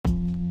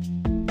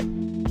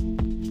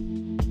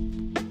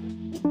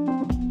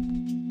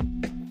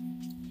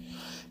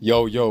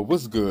Yo,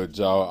 what's good,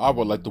 y'all? I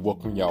would like to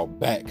welcome y'all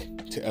back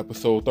to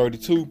episode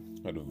 32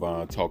 of the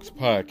Vaughn Talks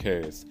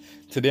podcast.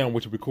 Today on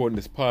which we're recording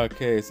this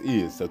podcast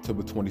is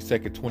September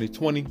 22nd,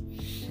 2020.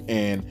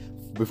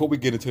 And before we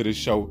get into this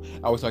show,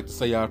 I always like to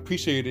say I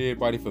appreciate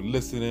everybody for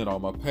listening, all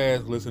my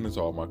past listeners,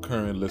 all my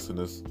current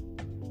listeners.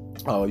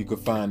 You can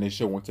find this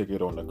show and take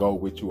it on the go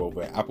with you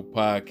over at Apple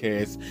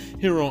Podcasts,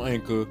 here on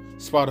Anchor,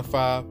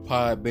 Spotify,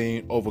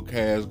 Podbean,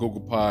 Overcast,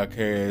 Google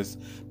Podcasts,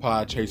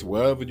 Podchaser,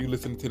 wherever you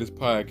listen to this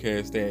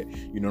podcast at,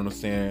 you know what I'm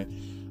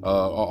saying?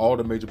 All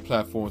the major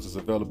platforms is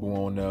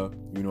available on there,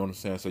 you know what I'm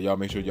saying? So y'all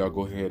make sure y'all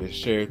go ahead and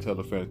share, tell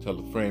a friend,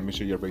 make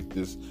sure y'all rate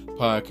this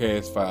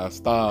podcast 5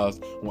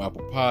 stars on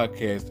Apple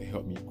Podcasts to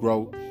help me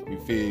grow, you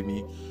feel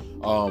me?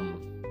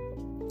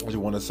 I just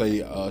want to say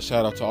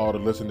shout out to all the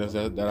listeners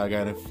that I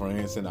got in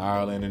France and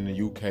Ireland and the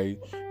UK.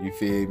 You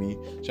feel me?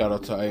 Shout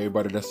out to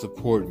everybody that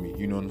support me.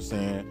 You know what I'm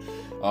saying?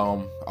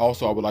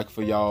 Also, I would like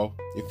for y'all,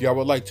 if y'all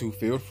would like to,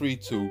 feel free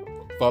to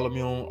follow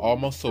me on all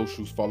my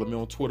socials. Follow me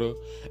on Twitter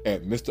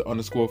at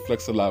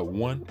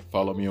Mr_Flexalot1.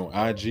 Follow me on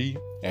IG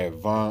at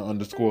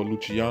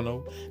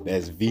Von_Luciano.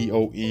 That's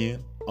VON_LUCCIANO.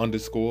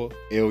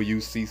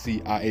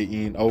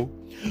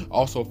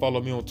 Also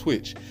follow me on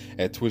Twitch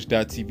at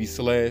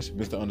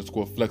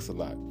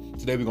twitch.tv/Mr_Flexalot.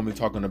 Today we're going to be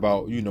talking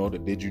about,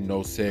 the Did You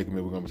Know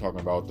segment. We're going to be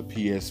talking about the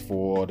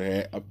PS4,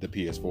 the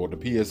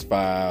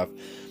PS5,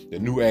 the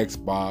new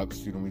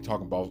Xbox. We're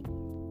talking about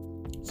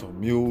some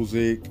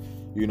music,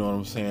 you know what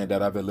I'm saying,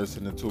 that I've been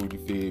listening to, you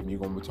feel me?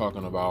 We're going to be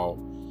talking about,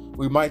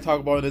 we might talk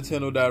about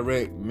Nintendo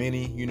Direct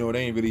Mini, they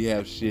ain't really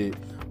have shit.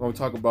 We're going to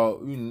talk about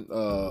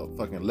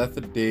fucking Left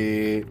 4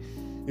 Dead,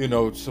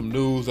 some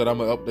news that I'm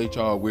going to update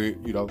y'all with,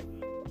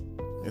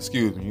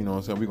 excuse me, you know what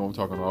I'm saying? We're going to be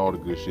talking about all the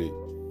good shit.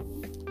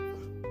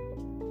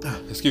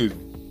 Excuse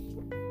me.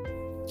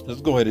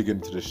 Let's go ahead and get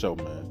into the show,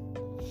 man.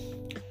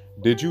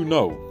 Did you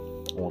know,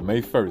 on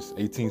May 1st,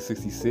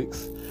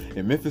 1866,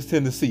 in Memphis,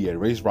 Tennessee, a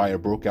race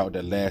riot broke out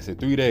that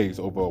lasted 3 days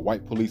over a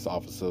white police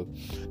officer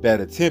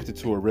that attempted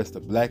to arrest a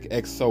black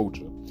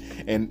ex-soldier.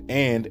 And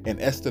an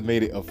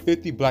estimated of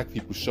 50 black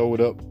people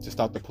showed up to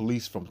stop the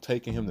police from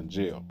taking him to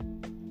jail.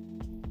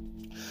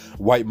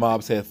 White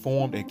mobs had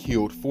formed and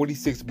killed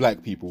 46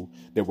 black people.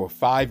 There were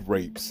 5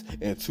 rapes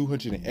and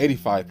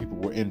 285 people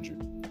were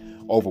injured.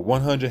 Over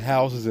 100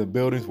 houses and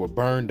buildings were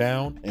burned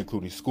down,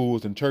 including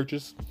schools and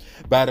churches.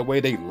 By the way,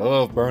 they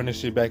loved burning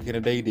shit back in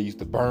the day. They used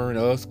to burn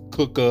us,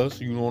 cook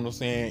us, you know what I'm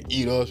saying,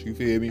 eat us, you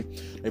feel me?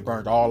 They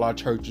burned all our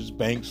churches,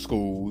 banks,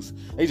 schools.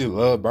 They just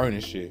love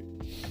burning shit.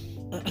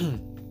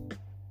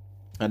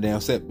 And they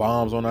set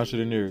bombs on our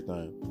shit and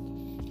everything.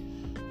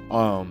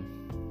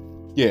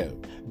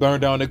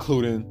 Burned down they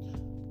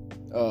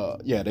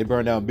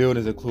burned down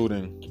buildings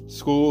including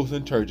schools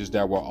and churches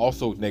that were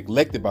also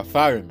neglected by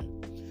firemen.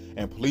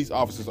 And police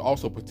officers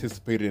also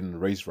participated in the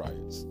race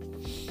riots.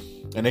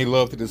 And they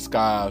love to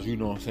disguise, the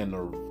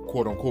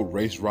quote-unquote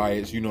race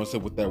riots,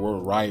 with that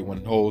word riot,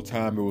 when the whole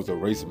time it was a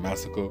race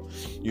massacre,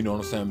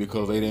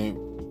 because they didn't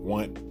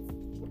want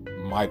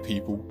my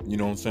people,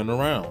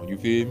 around, you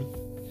feel me?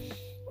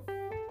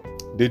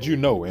 Did you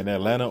know in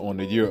Atlanta on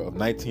the year of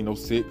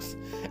 1906,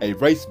 a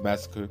race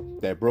massacre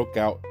that broke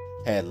out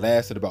had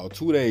lasted about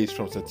 2 days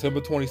from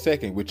September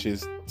 22nd, which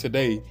is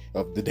today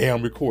of the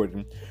damn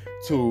recording,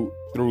 through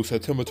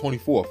September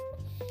 24th.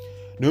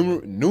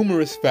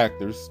 Numerous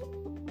factors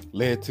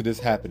led to this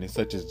happening,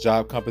 such as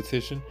job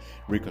competition,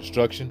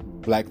 Reconstruction,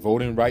 black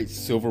voting rights,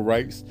 civil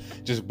rights,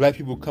 just black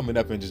people coming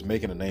up and just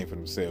making a name for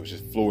themselves,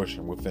 just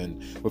flourishing within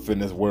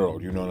this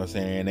world, you know what I'm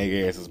saying?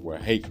 They asses were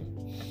hating.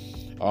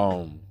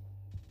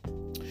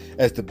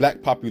 As the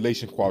black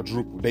population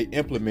quadrupled, they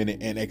implemented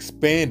and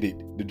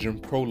expanded the Jim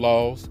Crow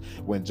laws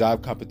when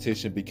job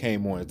competition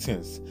became more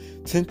intense.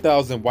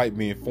 10,000 white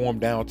men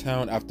formed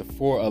downtown after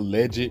 4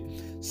 alleged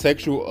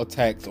sexual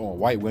attacks on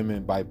white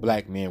women by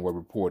black men were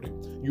reported.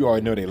 You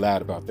already know they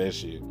lied about that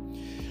shit.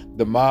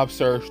 The mob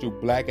surged through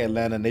black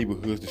Atlanta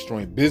neighborhoods,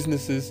 destroying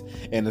businesses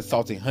and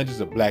assaulting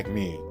hundreds of black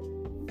men.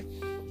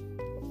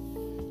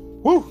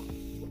 Woo!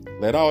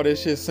 Let all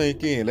this shit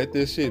sink in. Let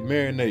this shit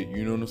marinate.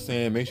 You know what I'm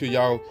saying? Make sure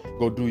y'all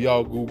go do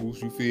y'all Googles,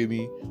 you feel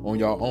me, on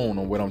y'all own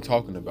on what I'm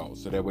talking about.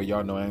 So that way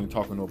y'all know I ain't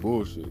talking no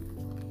bullshit.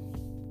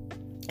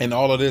 And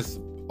all of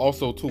this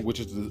also too, which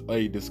is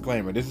a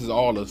disclaimer, this is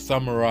all a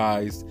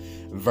summarized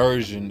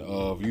version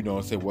of,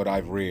 what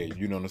I've read.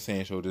 You know what I'm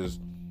saying? So just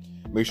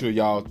make sure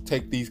y'all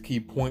take these key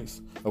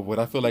points of what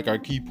I feel like are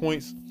key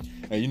points.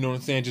 And you know what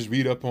I'm saying? Just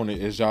read up on it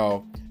as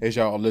y'all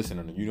are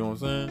listening. You know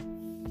what I'm saying?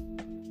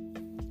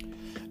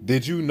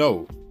 Did you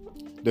know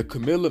the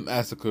Camilla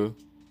Massacre?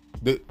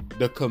 The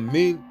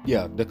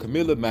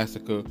Camilla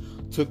Massacre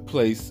took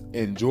place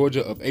in Georgia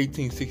of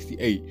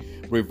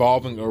 1868,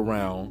 revolving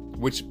around,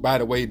 which, by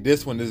the way,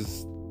 this one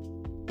is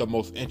the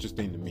most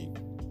interesting to me.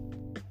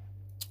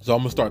 So I'm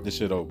gonna start this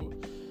shit over.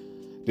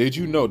 Did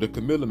you know the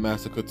Camilla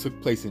Massacre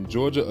took place in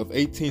Georgia of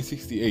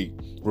 1868,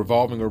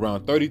 revolving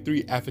around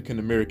 33 African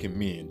American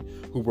men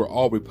who were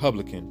all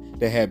Republican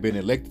that had been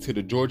elected to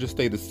the Georgia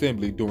State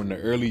Assembly during the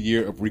early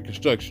year of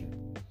Reconstruction.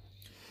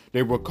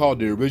 They were called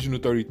the Original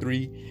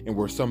 33 and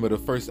were some of the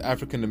first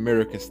African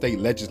American state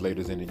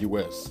legislators in the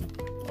U.S.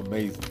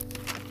 Amazing.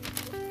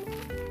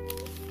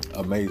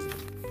 Amazing.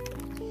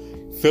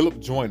 Philip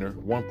Joyner,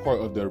 one part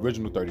of the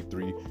Original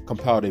 33,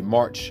 compiled a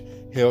march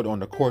held on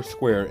the Court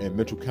Square in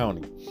Mitchell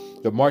County.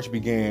 The march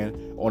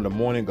began on the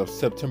morning of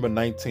September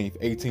 19,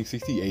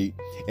 1868,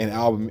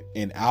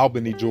 in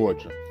Albany,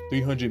 Georgia.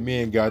 300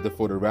 men gathered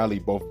for the rally,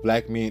 both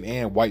black men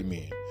and white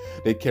men.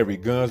 They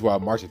carried guns while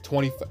marching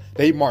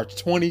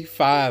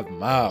 25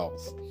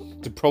 miles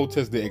to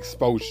protest the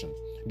expulsion.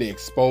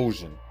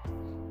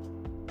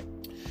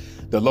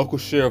 The local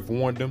sheriff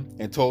warned them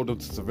and told them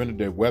to surrender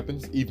their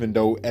weapons, even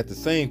though at the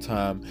same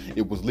time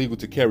it was legal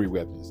to carry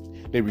weapons.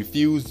 They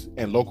refused,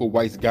 and local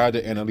whites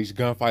gathered and unleashed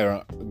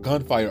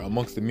gunfire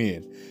amongst the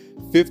men.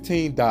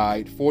 15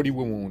 died, 40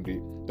 were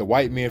wounded. The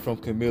white men from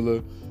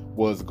Camilla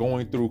was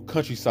going through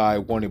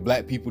countryside warning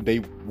black people they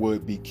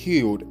would be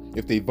killed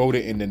if they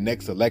voted in the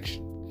next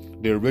election.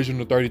 The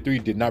Original 33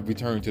 did not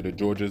return to the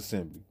Georgia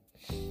Assembly.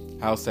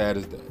 How sad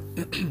is that?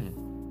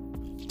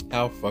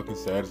 How fucking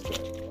sad is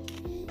that?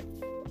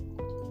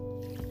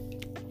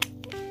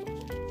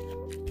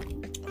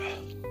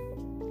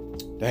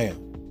 Damn.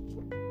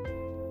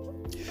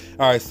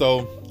 All right,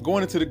 so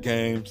going into the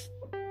games,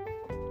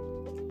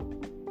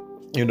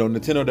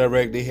 Nintendo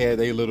Direct, they had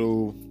their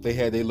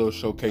little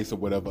showcase or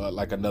whatever,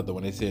 like another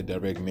one. They said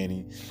Direct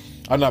Mini.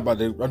 I'm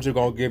just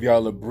gonna give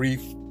y'all a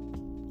brief,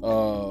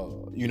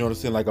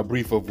 like a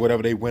brief of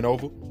whatever they went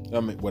over.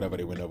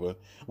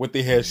 What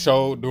they had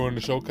showed during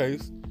the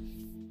showcase.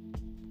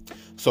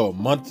 So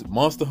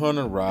Monster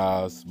Hunter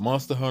Rise,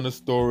 Monster Hunter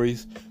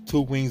Stories,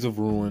 Two Wings of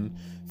Ruin,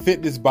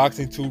 Fitness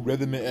Boxing 2,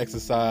 Rhythm and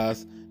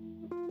Exercise,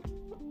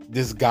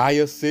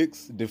 Disgaea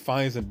 6,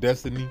 Defiance and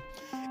Destiny,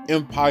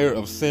 Empire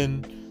of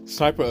Sin,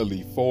 Sniper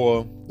Elite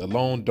 4, The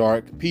Lone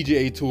Dark,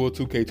 PGA Tour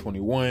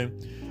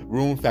 2K21,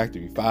 Rune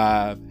Factory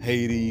 5,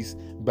 Hades,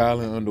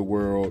 Battling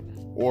Underworld,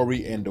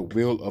 Ori and the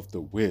Will of the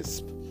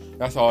Wisp.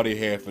 That's all they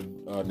had for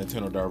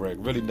Nintendo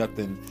Direct. Really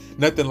nothing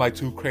like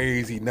too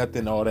crazy,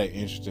 nothing all that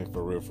interesting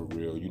for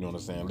real. You know what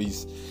I'm saying? At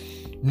least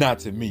not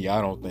to me.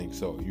 I don't think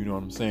so. You know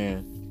what I'm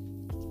saying?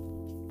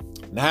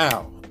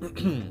 Now,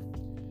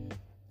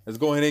 let's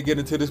go ahead and get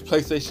into this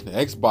PlayStation and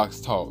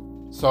Xbox talk.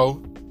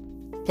 So,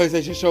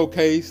 PlayStation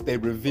Showcase, they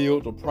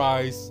revealed the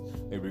price,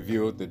 they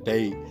revealed the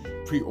date,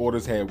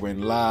 pre-orders had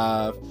went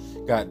live.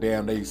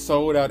 Goddamn, they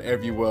sold out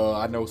everywhere.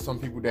 I know some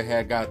people that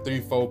had got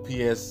 3-4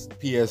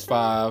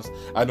 PS5s.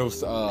 I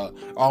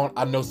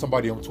know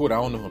somebody on Twitter.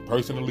 I don't know him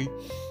personally,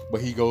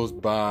 but he goes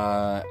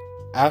by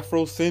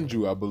Afro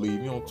Senju, I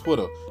believe, on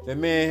Twitter. That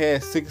man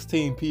had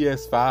 16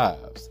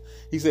 PS5s.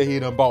 He said he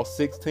done bought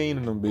 16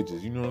 of them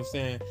bitches. You know what I'm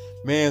saying?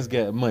 Man's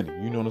got money.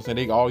 You know what I'm saying?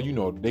 They gonna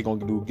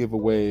do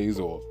giveaways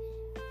or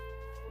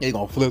they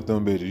gonna flip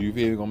them bitches. You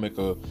feel? They gonna make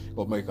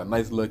a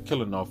nice little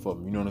killing off of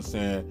them. You know what I'm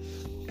saying?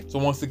 So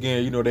once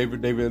again, they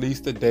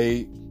released the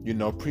date.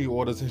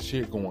 Pre-orders and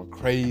shit going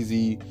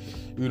crazy.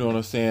 You know what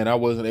I'm saying? I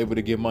wasn't able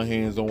to get my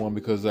hands on one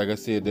because, like I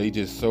said, they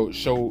just sold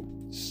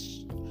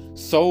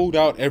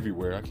out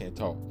everywhere. I can't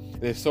talk.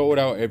 They sold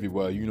out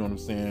everywhere. You know what I'm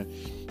saying?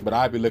 But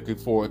I'd be looking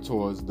forward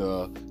towards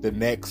the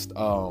next,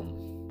 the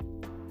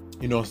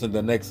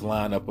next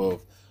lineup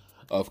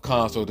of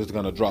consoles that's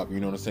gonna drop. You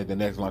know what I'm saying? The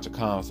next launch of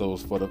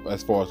consoles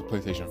as far as the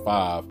PlayStation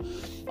 5.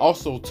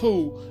 Also,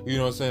 too, you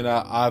know what I'm saying?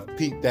 I've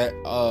peeped that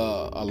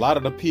a lot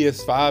of the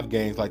PS5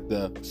 games, like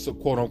the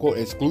quote unquote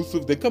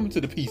exclusives, they come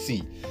to the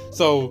PC.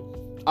 So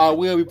I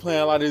will be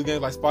playing a lot of these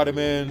games like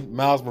Spider-Man,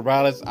 Miles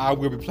Morales. I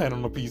will be playing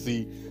on the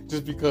PC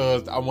just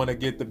because I want to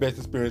get the best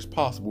experience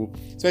possible,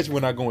 especially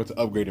when I go into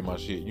upgrading my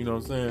shit. You know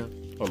what I'm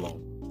saying? Hold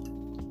on.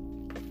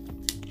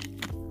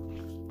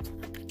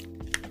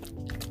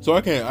 So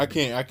I can't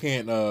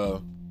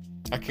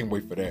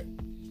wait for that.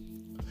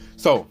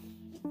 So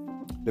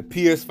the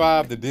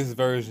PS5, the disc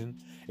version,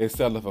 is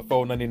selling for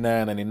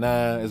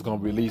 $499.99. It's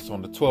gonna release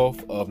on the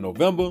 12th of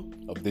November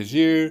of this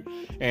year,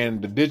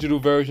 and the digital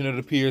version of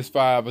the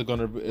PS5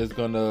 is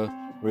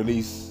gonna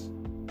release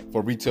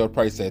for retail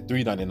price at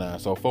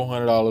 $399. So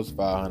 $400,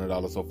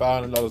 $500. So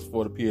 $500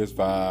 for the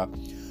PS5,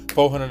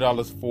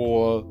 $400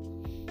 for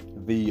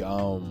the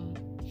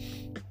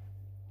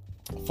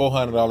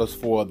 $400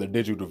 for the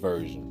digital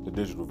version.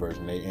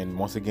 And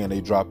once again,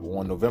 they drop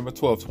on November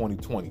 12th,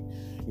 2020.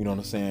 You know what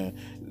I'm saying?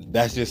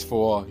 That's just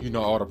for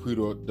all the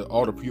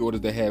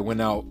pre-orders that had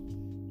went out.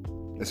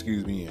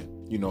 Excuse me,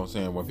 and you know what I'm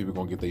saying, when people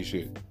gonna get their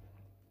shit.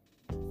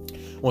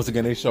 Once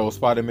again, they showed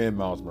Spider-Man,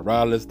 Miles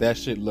Morales. That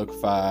shit looked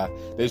fire.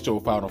 They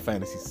showed Final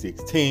Fantasy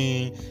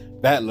 16.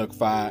 That looked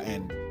fire.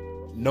 And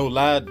no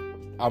lie,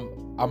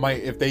 I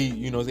might, if they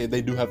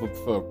do have it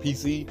for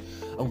PC,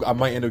 I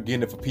might end up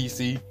getting it for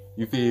PC.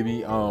 You feel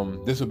me?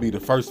 This would be the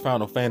first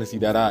Final Fantasy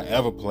that I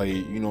ever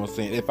played. You know what I'm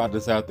saying? If I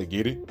decide to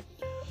get it.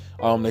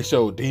 They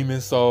showed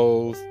Demon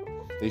Souls.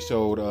 They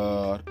showed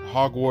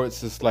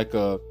Hogwarts. It's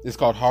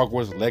called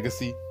Hogwarts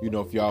Legacy.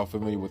 If y'all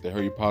familiar with the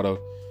Harry Potter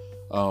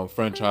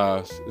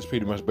franchise, it's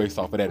pretty much based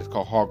off of that. It's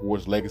called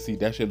Hogwarts Legacy.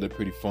 That shit look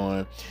pretty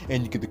fun,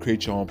 and you get to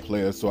create your own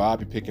players. So I'll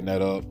be picking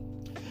that up.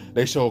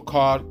 They showed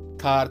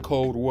COD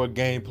Cold War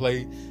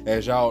gameplay.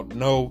 As y'all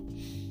know,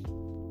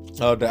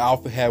 the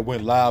alpha had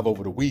went live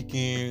over the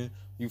weekend.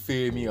 You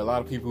feel me? A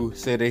lot of people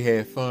said they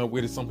had fun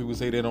with it. Some people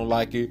say they don't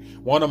like it.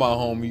 One of my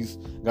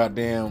homies,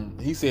 goddamn,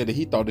 he said that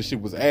he thought the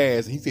shit was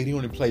ass. He said he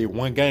only played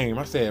one game.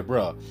 I said,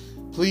 bruh,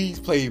 please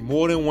play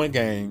more than one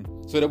game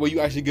so that way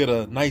you actually get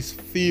a nice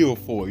feel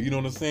for it. You know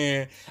what I'm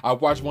saying? I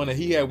watched one that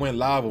he had went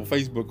live on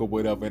Facebook or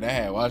whatever, and I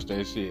had watched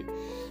that shit.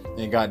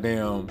 And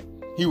goddamn,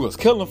 he was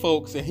killing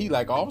folks, and he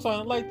like, oh, I'm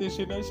starting to like this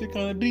shit. That shit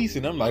kind of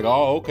decent. I'm like,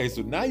 oh, okay,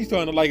 so now you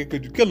starting to like it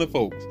because you're killing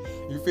folks.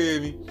 You feel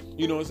me?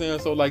 You know what I'm saying?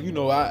 So like, you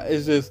know,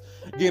 it's just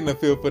getting a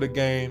feel for the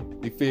game.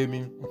 You feel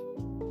me?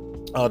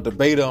 The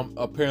beta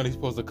apparently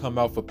supposed to come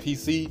out for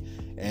PC,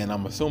 and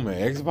I'm assuming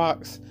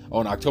Xbox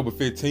on October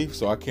 15th.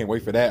 So I can't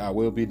wait for that. I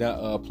will be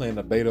playing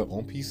the beta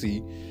on PC,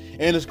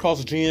 and it's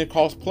cross-gen,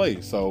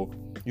 cross-play. So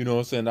you know what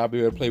I'm saying? I'll be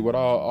able to play with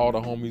all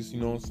the homies.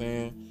 You know what I'm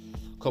saying?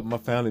 A couple of my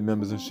family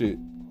members and shit.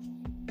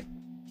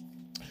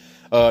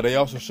 They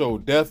also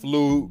showed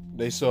Deathloop.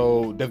 They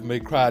showed Devil May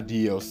Cry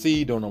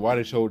DLC. Don't know why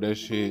they showed that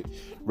shit.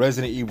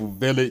 Resident Evil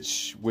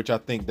Village, which I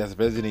think that's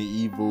Resident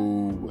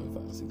Evil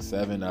 5, 6,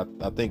 7.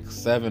 I think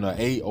 7 or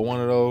 8 or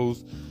one of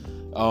those.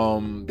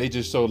 They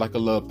just showed like a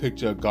little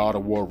picture of God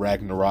of War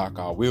Ragnarok.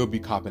 I will be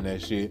copping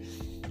that shit.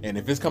 And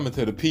if it's coming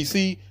to the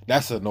PC,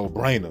 that's a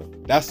no-brainer.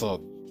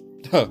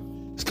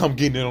 It's come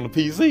getting it on the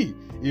PC.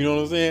 You know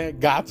what I'm saying?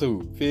 Got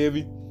to. Feel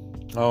me?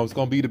 It's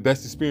gonna be the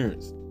best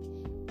experience.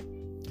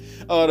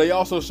 They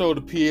also showed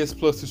the PS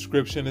Plus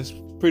subscription. It's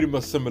pretty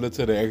much similar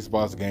to the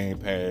Xbox Game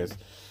Pass.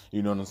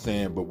 You know what I'm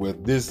saying? But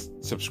with this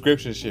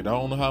subscription shit, I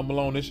don't know how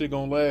long this shit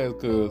gonna last,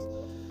 because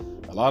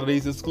a lot of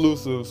these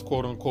exclusives,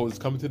 quote unquote, is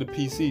coming to the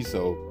PC.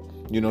 So,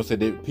 you know,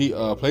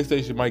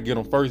 PlayStation might get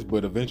them first,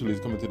 but eventually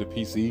it's coming to the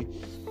PC.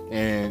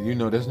 And, you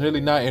know, that's nearly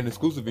not an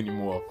exclusive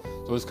anymore.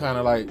 So it's kind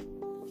of like,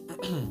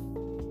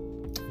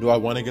 do I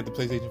want to get the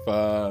PlayStation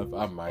 5?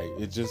 I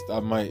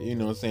might, you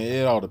know what I'm saying?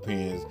 It all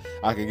depends.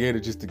 I could get it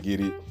just to get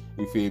it.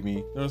 You feel me? You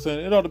know what I'm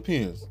saying? It all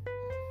depends.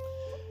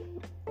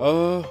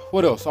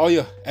 What else? Oh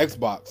yeah,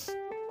 Xbox.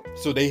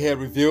 So they had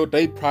revealed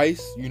their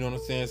price, you know what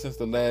I'm saying, since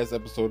the last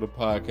episode of the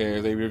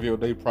podcast. They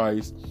revealed their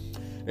price.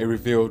 They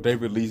revealed their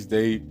release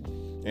date.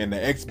 And the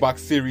Xbox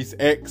Series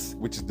X,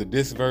 which is the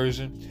disc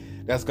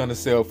version, that's gonna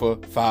sell for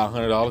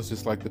 $500,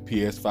 just like the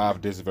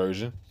PS5 disc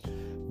version.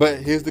 But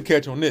here's the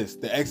catch on this.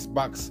 The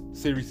Xbox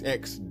Series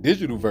X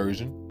digital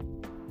version,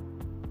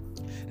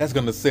 that's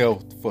gonna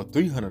sell for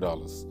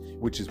 $300,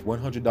 which is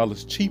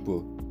 $100 cheaper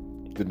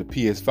than the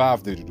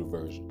PS5 digital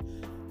version.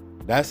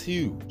 That's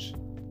huge.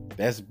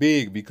 That's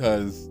big,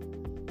 because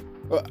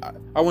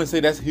I wouldn't say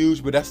that's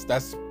huge, but that's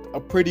a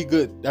pretty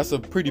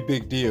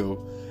big deal,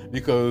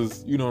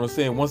 because you know what I'm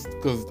saying,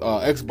 because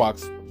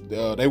Xbox,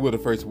 they were the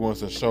first ones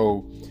to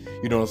show,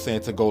 you know what I'm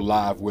saying, to go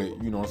live with,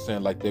 you know what I'm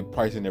saying, like their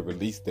price and their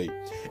release date.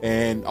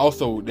 And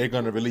also they're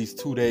gonna release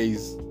 2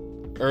 days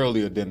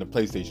earlier than the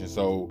PlayStation.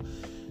 So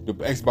the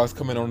Xbox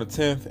coming on the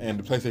 10th and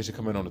the PlayStation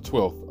coming on the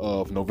 12th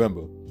of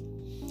November.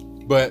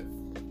 But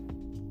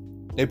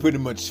they pretty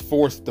much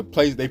forced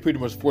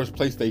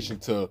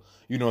PlayStation to,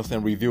 you know what I'm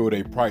saying, reveal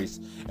their price.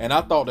 And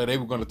I thought that they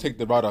were going to take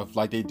the route of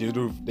like their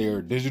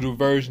digital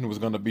version was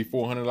going to be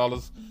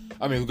 $400.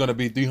 I mean, it was going to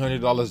be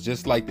 $300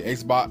 just like the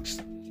Xbox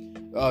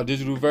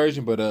digital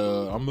version, but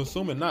I'm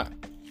assuming not.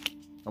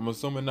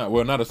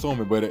 Well, not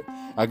assuming, but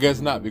I guess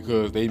not,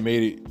 because they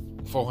made it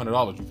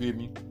 $400. You feel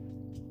me?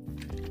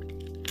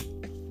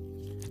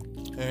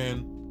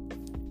 And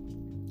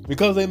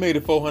because they made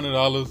it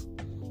 $400,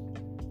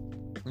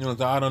 you know,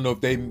 I don't know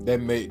if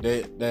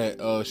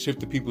that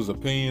shifted people's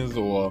opinions,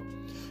 or,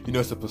 you know,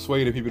 it's to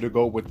persuade people to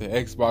go with the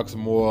Xbox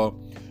more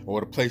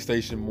or the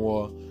PlayStation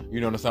more. You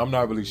know what I'm saying? I'm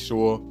not really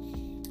sure.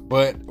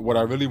 But what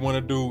I really want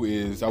to do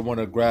is I want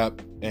to grab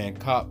and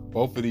cop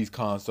both of these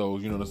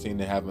consoles. You know what I'm saying?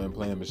 They haven't been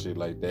playing and shit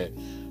like that.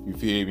 You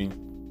feel me?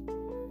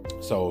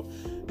 So,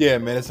 yeah,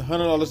 man, it's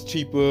 $100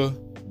 cheaper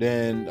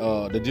than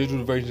the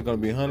digital version is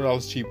going to be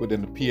 $100 cheaper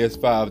than the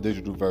PS5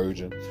 digital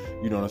version.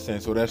 You know what I'm saying?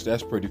 So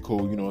that's pretty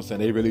cool. You know what I'm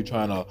saying? They really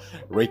trying to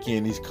rake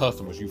in these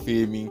customers. You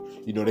feel me?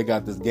 You know, they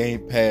got this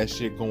Game Pass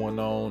shit going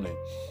on, and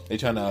they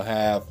trying to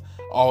have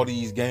all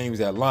these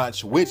games at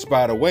launch, which,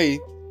 by the way,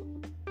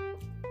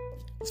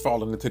 it's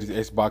falling into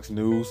this Xbox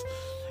news.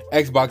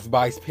 Xbox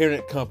buys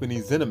parent company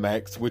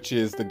ZeniMax, which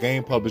is the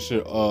game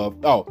publisher of...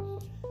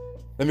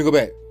 let me go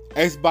back.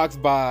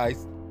 Xbox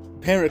buys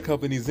parent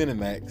company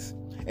ZeniMax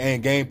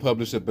and game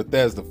publisher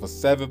Bethesda for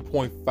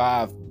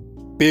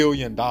 $7.5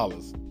 billion.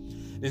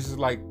 This is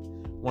like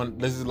one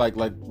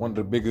of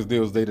the biggest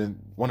deals they done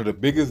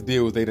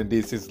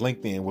did since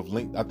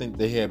LinkedIn. I think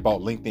they had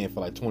bought LinkedIn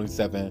for like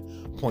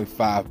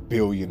 $27.5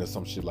 billion or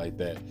some shit like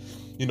that.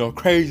 You know,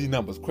 crazy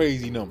numbers,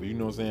 you know what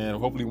I'm saying?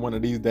 Hopefully one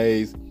of these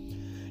days,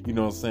 you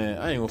know what I'm saying?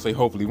 I ain't gonna say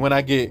hopefully. When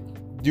I get,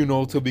 you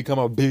know, to become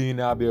a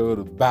billionaire, I'll be able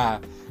to buy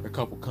a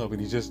couple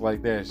companies just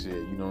like that shit.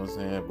 You know what I'm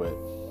saying? But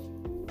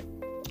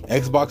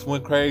Xbox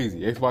went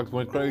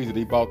crazy.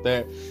 They bought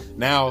that.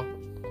 Now,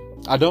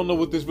 I don't know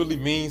what this really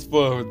means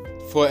for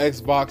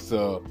Xbox, you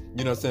know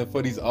what I'm saying,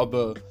 for these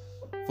other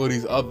for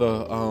these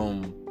other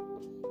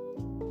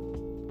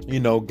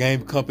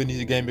gaming companies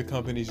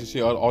and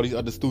shit, all these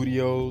other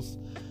studios.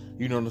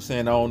 You know what I'm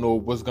saying? I don't know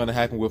what's gonna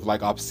happen with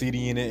like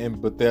Obsidian and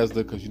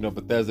Bethesda, because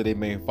Bethesda, they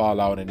may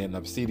Fallout, and then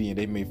Obsidian,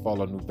 they may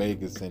Fallout New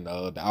Vegas and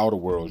the Outer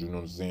Worlds. You know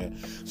what I'm saying?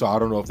 So I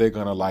don't know if they're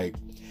gonna like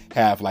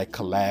have like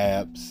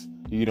collabs.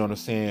 You know what I'm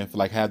saying? For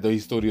like have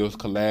these studios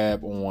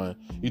collab on,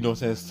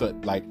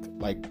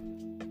 like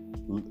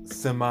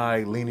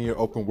semi-linear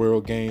open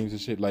world games and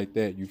shit like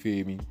that. You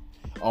feel me?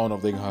 I don't know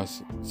if they can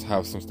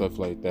have some stuff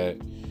like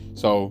that.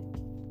 So,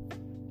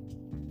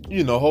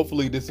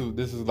 hopefully this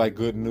is like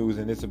good news,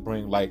 and this will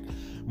bring like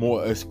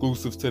more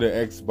exclusives to the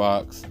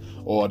Xbox,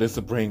 or this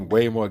will bring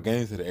way more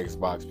games to the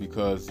Xbox,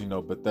 because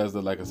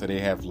Bethesda, like I said, they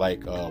have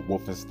like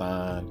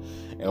Wolfenstein,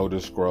 Elder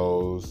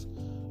Scrolls,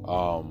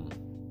 Fallout,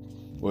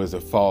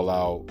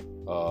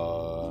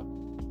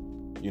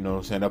 you know what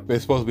I'm saying?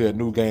 It's supposed to be a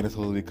new game that's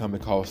supposed to be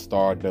coming called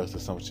Stardust or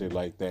some shit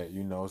like that,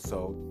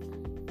 so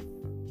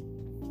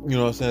you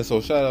know what I'm saying?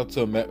 So shout out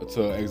to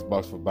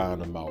Xbox for buying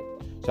them out.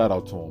 Shout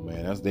out to them,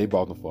 man. They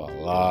bought them for a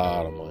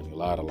lot of money. A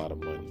lot of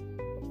money.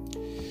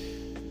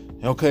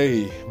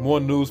 Okay, more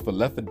news for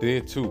Left 4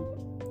 Dead 2.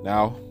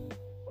 Now,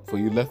 for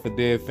you Left 4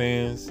 Dead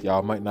fans,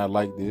 y'all might not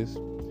like this.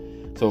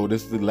 So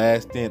this is the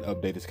Last Stand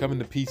update. It's coming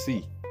to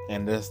PC.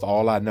 And that's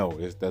all I know.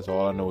 That's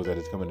all I know is that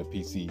it's coming to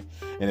PC.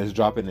 And it's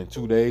dropping in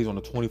 2 days on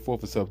the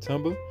 24th of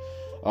September.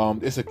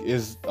 This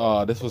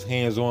was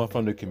hands-on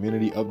from the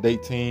community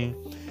update team.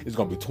 It's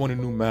going to be 20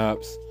 new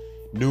maps,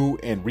 new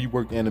and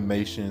reworked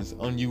animations,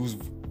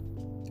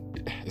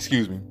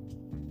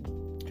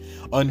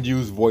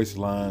 unused voice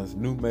lines,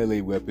 new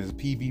melee weapons,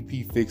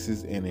 PvP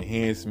fixes and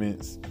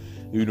enhancements.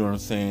 You know what I'm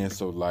saying?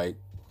 So like,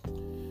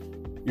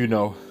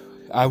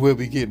 I will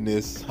be getting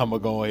this. I'm gonna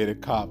go ahead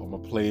and cop. I'm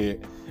gonna play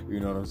it. You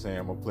know what I'm saying?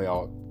 I'm gonna play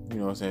out. You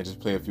know what I'm saying? Just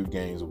play a few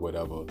games or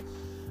whatever.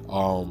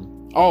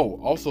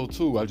 Also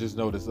too, I just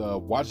noticed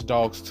Watch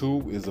Dogs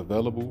 2 is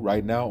available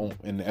right now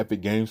in the Epic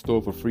Games Store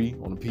for free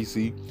on the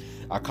PC.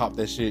 I copped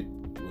that shit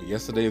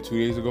yesterday or 2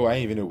 days ago. I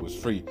didn't even know it was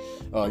free.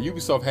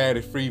 Ubisoft had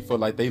it free for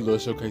like they little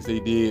showcase they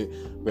did,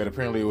 but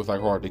apparently it was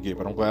like hard to get.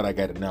 But I'm glad I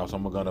got it now, so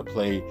I'm gonna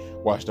play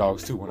Watch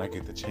Dogs 2 when I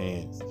get the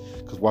chance,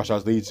 because Watch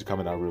Dogs Legion is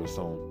coming out real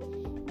soon.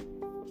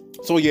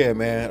 So yeah,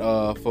 man.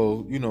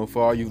 For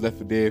all you Left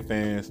 4 Dead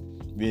fans,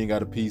 if you ain't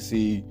got a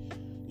PC,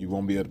 you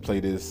won't be able to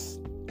play this.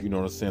 You know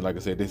what I'm saying? Like I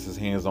said, this is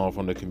hands-on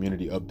from the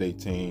community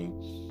update team.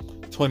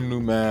 20 new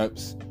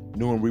maps,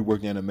 new and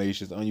reworked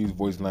animations, unused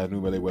voice lines,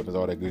 new melee weapons,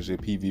 all that good shit,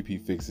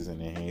 PvP fixes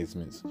and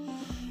enhancements.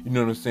 You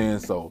know what I'm saying?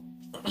 So,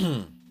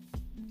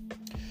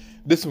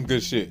 this some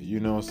good shit.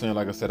 You know what I'm saying?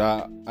 Like I said,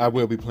 I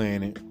will be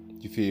playing it.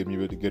 You feel me?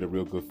 To get a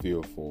real good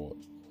feel for it.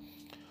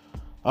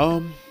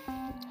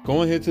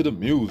 Going here to the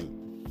music.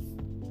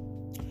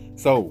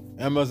 So,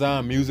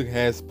 Amazon Music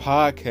has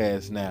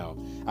podcasts now.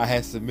 I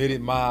had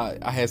submitted my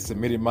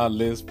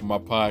list for my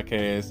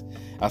podcast.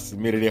 I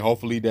submitted it.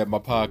 Hopefully that my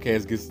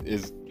podcast gets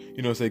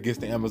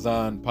the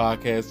Amazon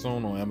podcast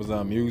soon on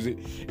Amazon Music.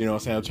 You know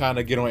what I'm saying? I'm trying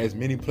to get on as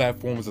many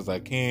platforms as I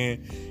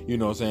can. You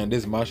know what I'm saying?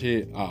 This is my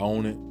shit. I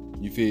own it.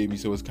 You feel me?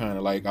 So it's kind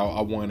of like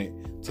I want it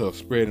to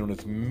spread on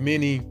as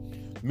many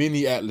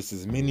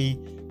atlases, many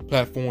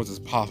platforms as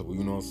possible.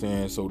 You know what I'm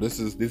saying? So this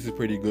is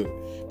pretty good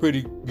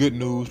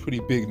news, pretty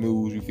big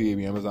news. You feel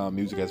me? Amazon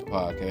Music has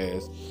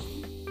podcasts.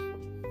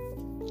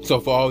 So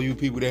for all you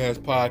people that has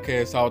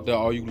podcasts out there,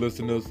 all you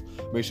listeners,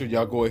 make sure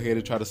y'all go ahead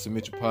and try to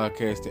submit your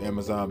podcast to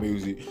Amazon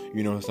Music.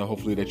 You know what I'm saying?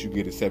 Hopefully that you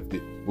get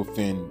accepted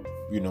within,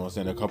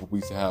 a couple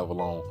weeks to have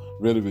along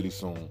really, really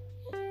soon.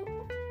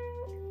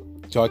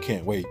 So I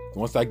can't wait.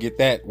 Once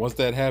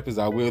that happens,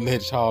 I will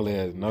let y'all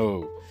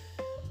know.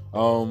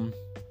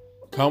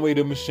 Conway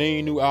the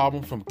Machine new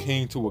album from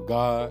King to a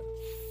God.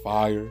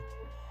 Fire.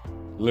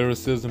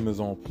 Lyricism is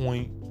on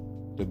point.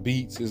 The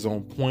beats is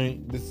on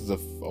point. This is a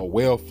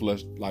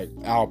well-fleshed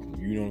album.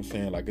 You know what I'm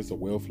saying? Like, it's a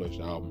well-fleshed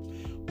album,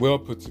 well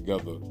put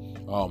together.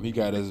 He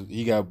got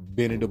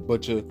Benny the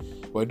Butcher.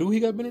 But do he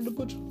got Benny the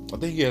Butcher? I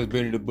think he has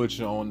Benny the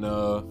Butcher on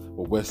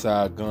West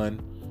Side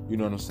Gun. You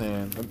know what I'm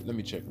saying? Let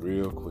me check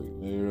real quick.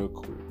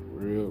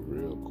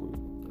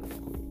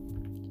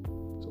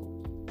 So,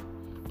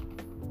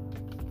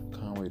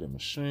 Conway the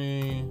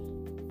Machine.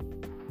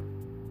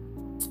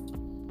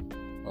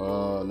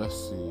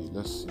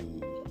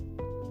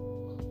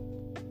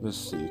 Let's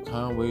see.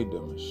 Conway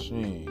the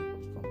Machine,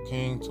 from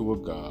King to a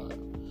God.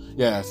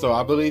 Yeah, so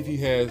I believe he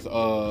has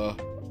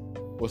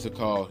what's it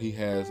called? He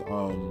has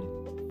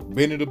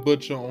Benny the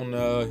Butcher on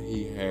there.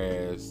 He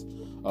has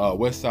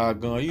West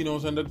Side Gun. You know what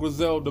I'm saying? The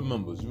Griselda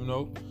members.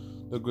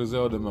 The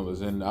Griselda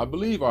members, and I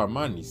believe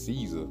Armani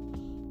Caesar.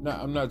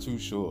 I'm not too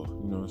sure.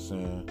 You know what I'm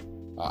saying?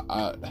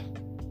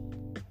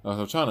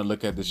 I'm trying to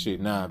look at this shit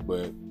now,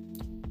 but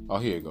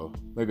here you go.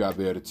 Maybe I'll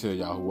be able to tell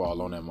y'all who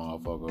all on that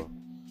motherfucker.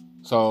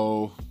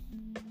 So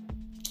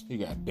he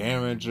got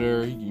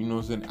Derringer, you know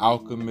what I'm saying,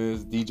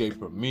 Alchemist, DJ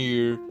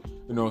Premier, you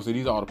know what I'm saying?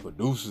 These are all the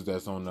producers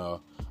that's on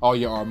Oh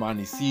yeah,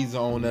 Armani Caesar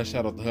on that.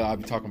 Shout out to her. I'll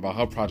be talking about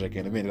her project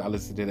in a minute. I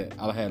listened to that.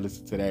 I had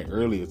listened to that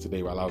earlier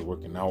today while I was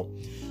working out.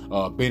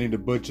 Benny the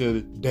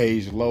Butcher,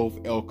 Dej Loaf,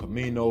 El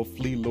Camino,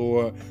 Flea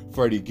Lord,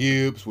 Freddie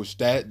Gibbs, which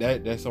that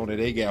song that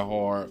they got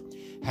hard.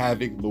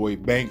 Havoc,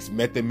 Lloyd Banks,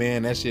 Method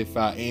Man, that shit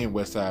fire, and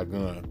Westside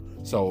Gun.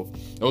 So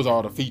those are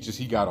all the features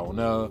he got on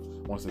there.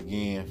 Once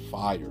again,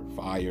 fire.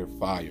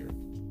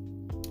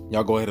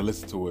 Y'all go ahead and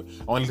listen to it.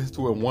 I only listened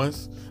to it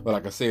once, but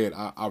like I said,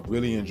 I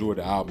really enjoyed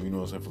the album, you know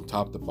what I'm saying, from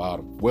top to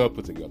bottom. Well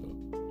put together.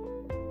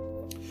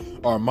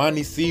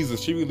 Armani Caesar,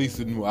 she released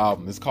a new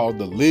album. It's called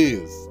The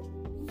Liz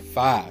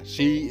 5.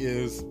 She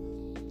is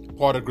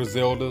part of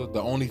Griselda,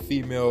 the only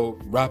female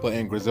rapper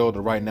in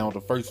Griselda right now,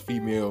 the first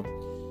female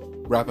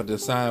rapper to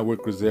sign with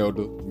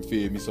Griselda, you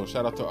feel me? So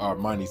shout out to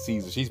Armani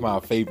Caesar. She's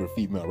my favorite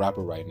female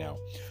rapper right now.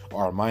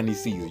 Armani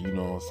Caesar, you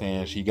know what I'm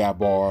saying? She got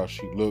bars,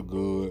 she look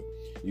good.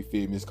 You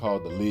feel me? It's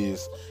called The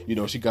Liz. You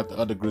know, she got the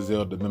other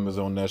Griselda members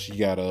on there. She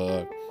got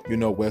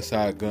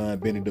Westside Gun,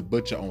 Benny the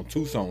Butcher on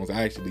 2 songs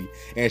actually,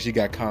 and she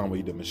got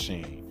Conway the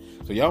Machine.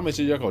 So y'all make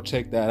sure y'all go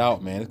check that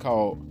out, man. It's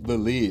called The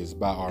Liz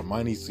by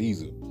Armani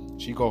Caesar.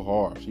 She go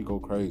hard. She go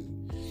crazy.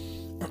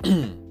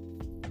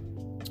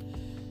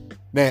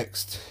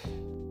 Next,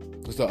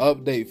 it's an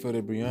update for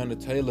the Breonna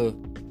Taylor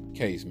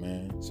case,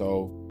 man.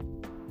 So,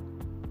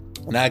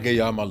 and I gave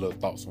y'all my little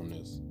thoughts on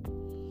this.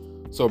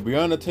 So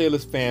Breonna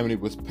Taylor's family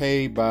was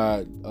paid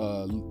by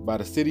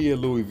the city of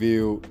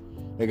Louisville.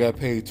 They got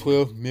paid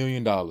 $12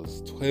 million.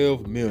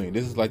 $12 million.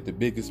 This is like the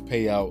biggest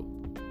payout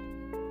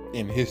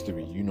in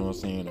history, you know what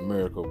I'm saying,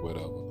 America or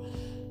whatever,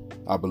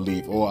 I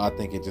believe. Or I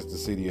think it's just the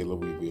city of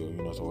Louisville,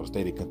 you know, so the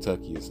state of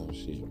Kentucky or some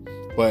shit.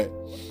 But,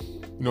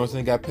 you know what I'm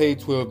saying, got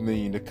paid $12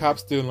 million. The cops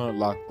still aren't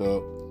locked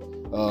up.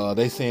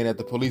 They saying that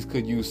the police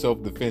could use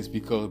self-defense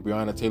because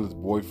Breonna Taylor's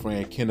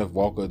boyfriend, Kenneth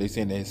Walker, they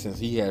saying that since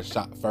he had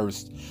shot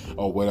first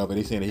or whatever,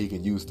 they saying that he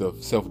can use the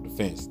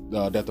self-defense,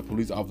 that the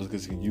police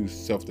officers can use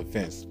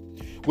self-defense,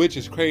 which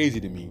is crazy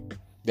to me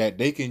that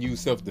they can use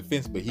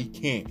self-defense, but he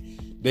can't.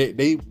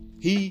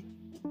 He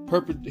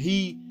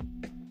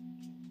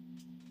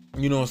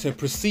you know what I'm saying,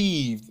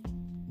 perceived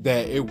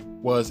that it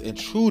was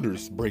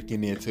intruders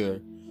breaking into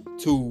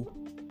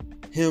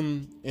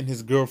him and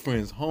his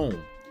girlfriend's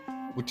home,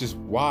 which is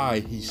why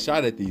he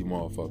shot at these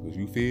motherfuckers,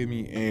 you feel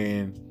me?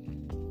 And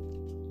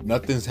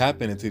nothing's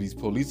happening to these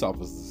police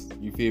officers,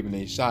 you feel me?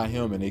 They shot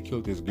him and they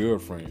killed his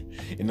girlfriend,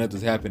 and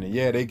nothing's happening.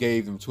 Yeah, they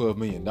gave them $12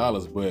 million,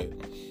 but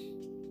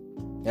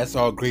that's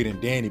all great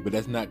and dandy, but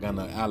that's not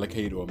gonna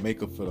allocate or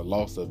make up for the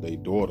loss of their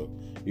daughter.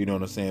 You know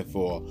what I'm saying?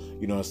 For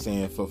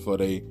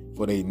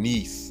their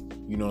niece.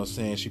 You know what I'm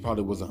saying? She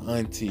probably was an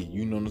auntie.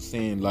 You know what I'm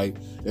saying? Like,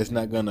 that's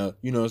not gonna,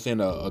 you know what I'm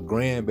saying, a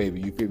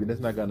grandbaby, you feel me?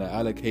 That's not gonna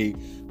allocate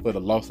for the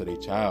loss of their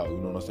child, you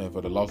know what I'm saying,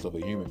 for the loss of a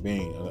human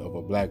being, of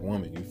a black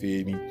woman, you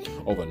feel me?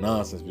 Over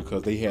nonsense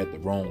because they had the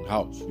wrong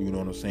house, you know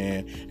what I'm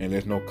saying? And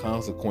there's no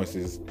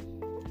consequences,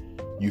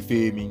 you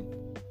feel me,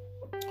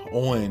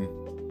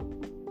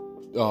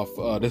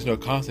 there's no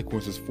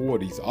consequences for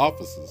these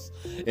officers.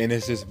 And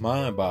it's just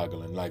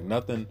mind-boggling. Like,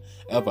 nothing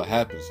ever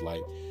happens.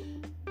 Like,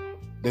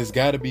 there's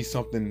got to be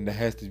something there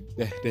has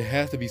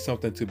to be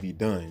something to be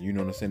done, you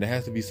know what I'm saying? There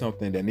has to be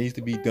something that needs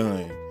to be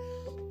done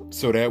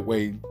so that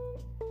way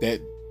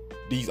that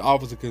these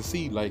officers can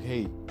see, like,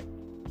 hey,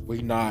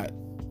 we not,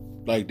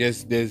 like,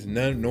 there's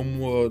no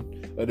more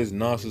of this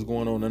nonsense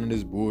going on, none of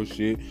this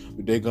bullshit.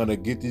 They're gonna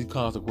get these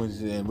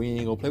consequences and we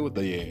ain't gonna play with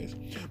their ass.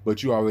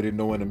 But you already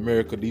know in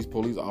America, these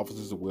police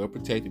officers are well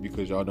protected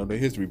because y'all know the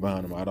history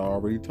behind them. I'd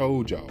already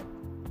told y'all.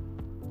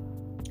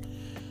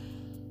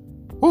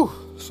 Whew.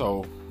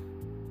 So,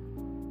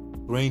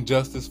 bring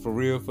justice for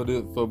real for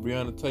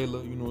Breonna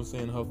Taylor, you know what I'm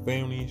saying, her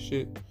family and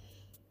shit.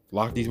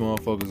 Lock these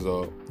motherfuckers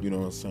up, you know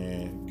what I'm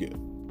saying.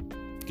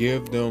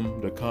 Give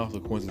them the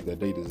consequences that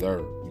they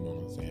deserve, you know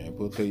what I'm saying.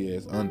 Put their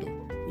ass under,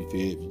 you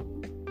feel me?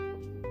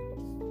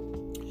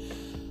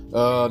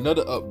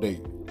 Another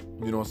update,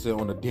 you know what I'm saying,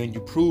 on the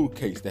Daniel Prude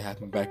case that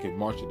happened back in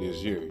March of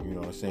this year. You know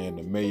what I'm saying?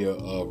 The mayor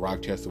of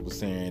Rochester was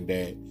saying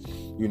that,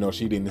 you know,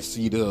 she didn't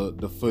see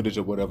the footage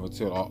or whatever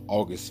until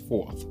August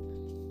 4th.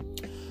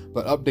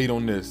 But update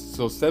on this.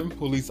 So 7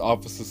 police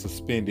officers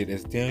suspended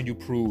as Daniel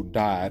Prude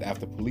died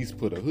after police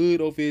put a hood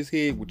over his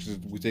head, which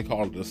they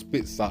call it a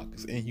spit sock.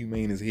 It's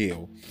inhumane as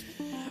hell.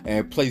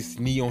 And placed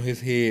knee on his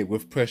head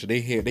with pressure.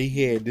 They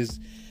had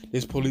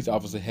this police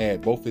officer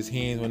had both his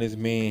hands on his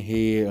man's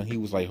head, and he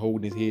was like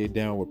holding his head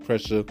down with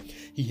pressure.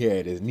 He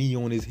had his knee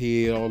on his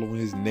head, all over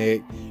his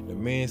neck. The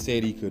man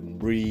said he couldn't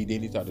breathe.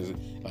 Then he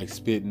started like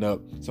spitting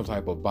up some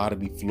type of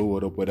bodily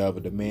fluid or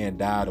whatever. The man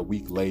died a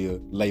week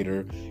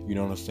later. You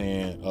know what I'm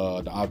saying?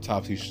 The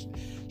autopsy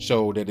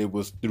showed that it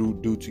was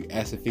due to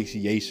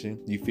asphyxiation.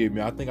 You feel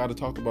me? I think I'd have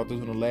talked about this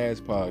on the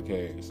last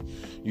podcast.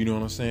 You know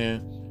what I'm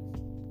saying?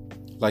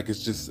 Like,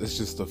 it's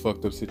just a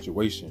fucked up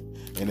situation,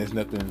 and there's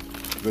nothing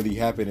really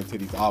happening to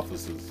these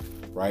officers,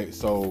 right?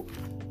 So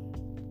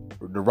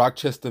the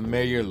Rochester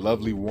mayor,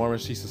 Lovely Warren,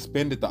 she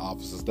suspended the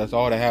officers. That's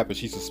all that happened.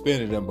 She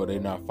suspended them, but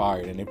they're not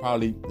fired,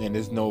 and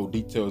there's no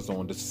details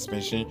on the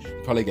suspension.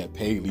 They probably got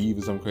paid leave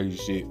or some crazy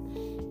shit.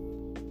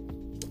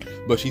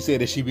 But she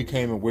said that she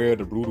became aware of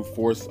the brutal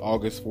force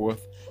August 4th.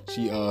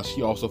 She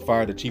also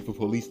fired the chief of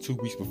police 2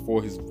 weeks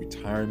before his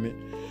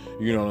retirement.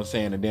 You know what I'm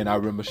saying? And then I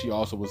remember she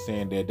also was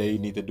saying that they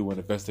need to do an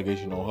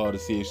investigation on her to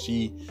see if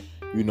she,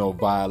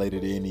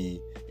 violated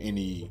any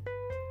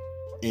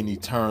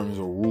terms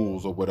or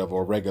rules or whatever,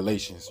 or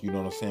regulations, you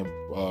know what I'm saying,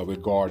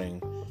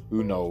 regarding,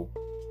 the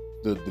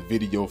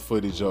video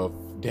footage of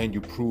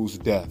Daniel Prue's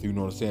death, you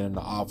know what I'm saying, and the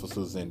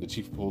officers and the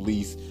chief of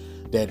police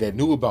that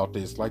knew about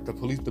this. Like, the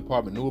police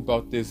department knew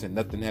about this and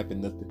nothing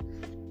happened,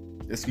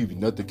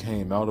 nothing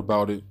came out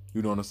about it,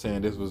 you know what I'm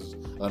saying. This was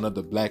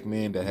another black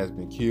man that has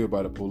been killed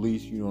by the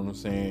police, you know what I'm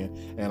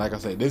saying. And like I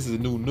said, this is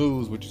new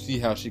news, but you see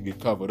how she get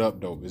covered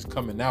up though. It's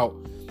coming out,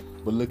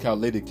 but look how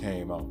late it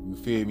came out, you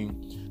feel me?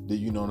 That,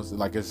 you know what I'm saying,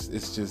 like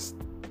it's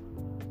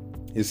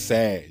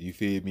sad, you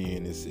feel me?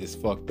 And it's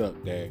fucked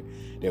up that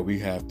we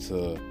have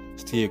to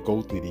still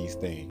go through these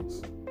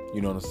things, you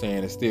know what I'm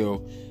saying, and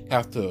still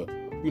have to,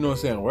 you know what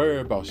I'm saying, worry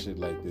about shit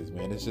like this,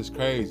 man. It's just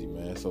crazy,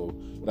 man. So,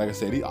 like I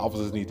said, these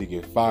officers need to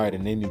get fired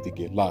and they need to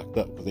get locked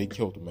up because they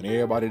killed them. And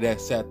everybody that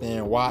sat there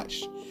and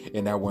watched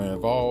and that were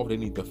involved, they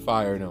need to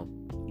fire them.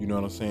 You know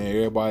what I'm saying?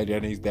 Everybody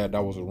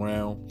that was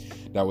around,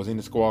 that was in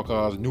the squad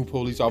cars, new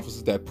police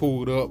officers that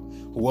pulled up,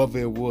 whoever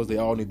it was, they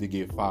all need to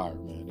get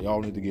fired, man. They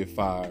all need to get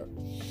fired.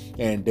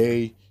 And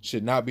they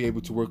should not be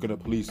able to work in the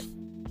police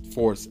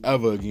force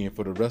ever again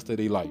for the rest of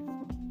their life.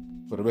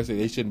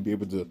 They shouldn't be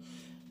able to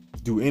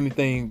do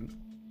anything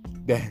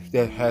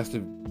that has to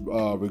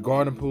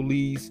regarding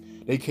police.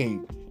 They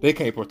can't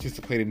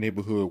participate in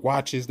neighborhood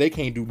watches. They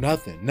can't do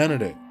nothing. None of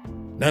that.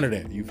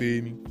 You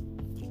feel me?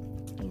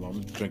 Hold on, let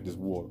me drink this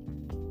water.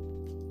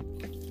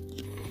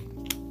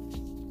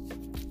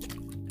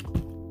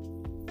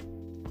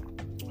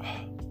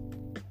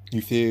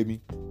 You feel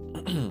me?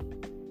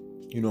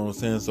 You know what I'm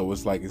saying? So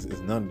it's like it's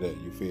none of that.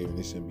 You feel me?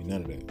 There shouldn't be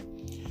none of that.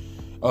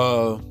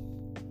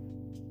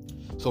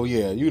 So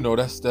yeah,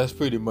 that's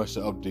pretty much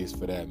the updates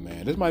for that,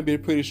 man. This might be a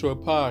pretty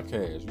short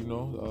podcast, you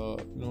know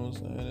what I'm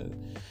saying?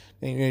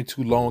 Ain't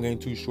too long, ain't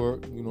too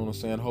short, you know what I'm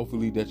saying?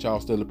 Hopefully that y'all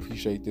still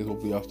appreciate this.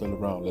 Hopefully y'all still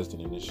around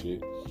listening to this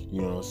shit,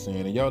 you know what I'm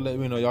saying? And y'all let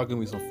me know, y'all give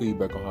me some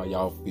feedback on how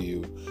y'all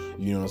feel,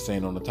 you know what I'm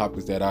saying, on the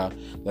topics that I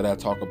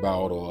talk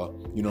about, or,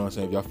 you know what I'm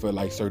saying, if y'all feel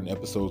like certain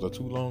episodes are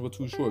too long or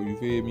too short, you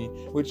feel me?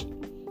 Which,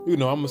 I'm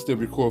gonna still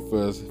record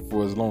for as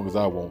long as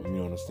I want, you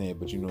know what I'm saying?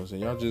 But you know what I'm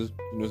saying, y'all just,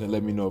 you know what I'm saying,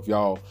 let me know if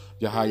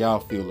how y'all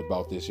feel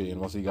about this shit.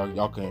 And once again,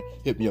 y'all can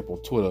hit me up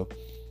on Twitter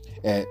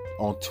at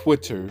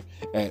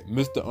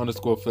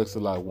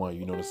Mr_Flexalot1,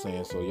 you know what I'm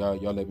saying? So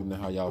y'all let me know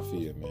how y'all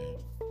feel, man. You know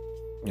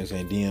what I'm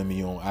saying? DM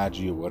me on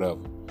IG or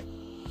whatever.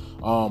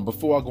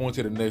 Before I go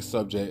into the next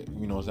subject,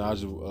 you know what I'm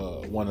saying, I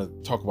just want to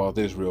talk about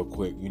this real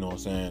quick, you know what I'm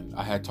saying.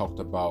 I had talked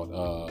about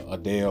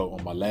Adele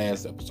on my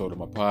last episode of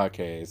my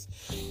podcast,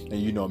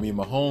 and me and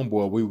my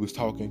homeboy, we was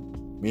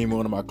talking, me and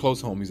one of my close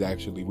homies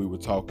actually, we were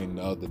talking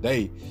the other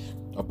day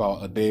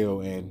about Adele,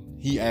 and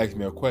he asked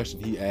me a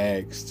question. He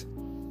asked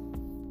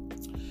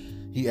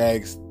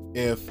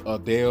if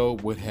Adele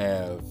would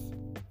have,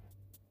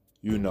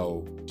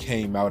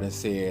 came out and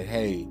said,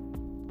 hey,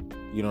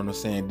 you know what I'm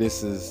saying,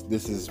 this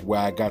is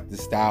where I got the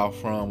style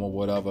from or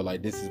whatever,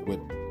 like this is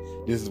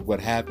what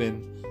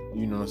happened,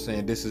 you know what I'm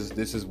saying, this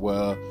is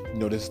where,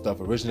 this stuff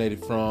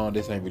originated from,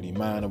 this ain't really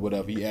mine or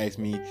whatever. He asked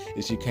me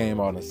if she came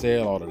out and said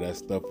all of that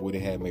stuff, would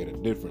it have made a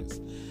difference?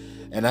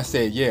 And I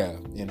said yeah.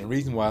 And the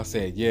reason why I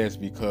said yes,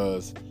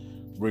 because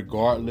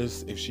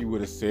regardless if she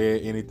would have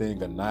said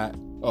anything or not,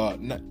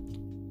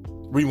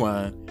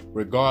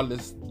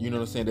 regardless, you know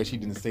what I'm saying, that she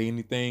didn't say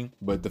anything,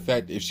 but the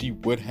fact that if she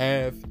would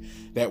have,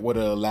 that would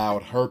have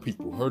allowed her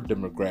people, her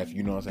demographic,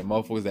 you know what I'm saying,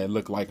 motherfuckers that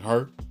look like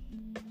her,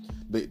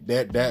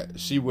 that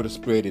she would have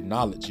spreaded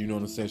knowledge, you know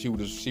what I'm saying, she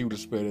would have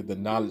spreaded the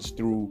knowledge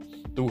through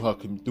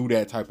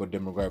that type of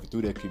demographic,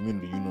 through that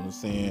community, you know what I'm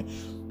saying,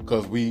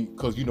 because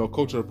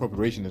cultural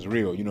appropriation is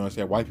real, you know what I'm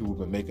saying. White people have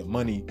been making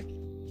money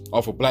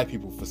off of black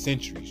people for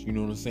centuries, you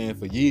know what I'm saying,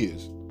 for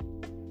years.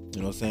 You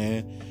know what I'm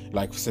saying?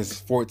 Like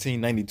since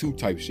 1492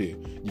 type shit.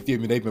 You feel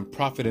me? They've been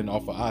profiting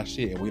off of our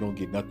shit and we don't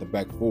get nothing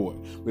back for it.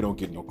 We don't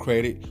get no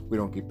credit. We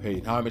don't get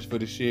paid homage for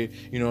the shit.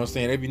 You know what I'm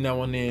saying? Every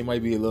now and then it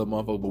might be a little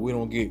motherfucker, but we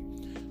don't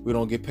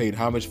get paid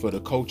homage for the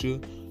culture.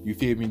 You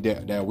feel me?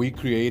 That we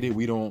created.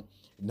 We don't,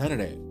 none of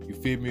that. You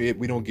feel me?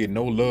 We don't get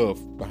no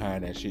love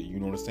behind that shit. You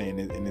know what I'm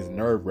saying? And it's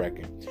nerve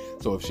wracking.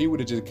 So if she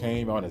would have just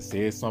came out and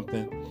said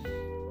something,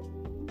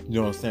 you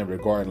know what I'm saying,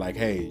 regarding like,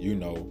 hey,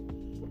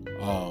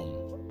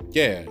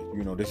 yeah,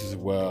 this is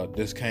where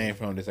this came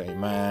from, this ain't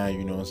mine,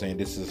 you know what I'm saying,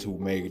 this is who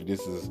made it, this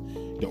is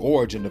the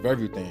origin of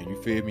everything, you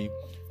feel me?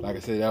 Like I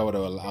said, that would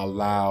have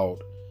allowed,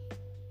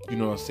 you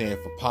know what I'm saying,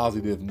 for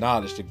positive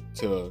knowledge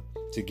to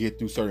get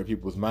through certain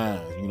people's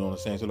minds, you know what I'm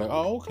saying? So like,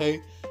 oh,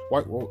 okay,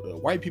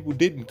 white people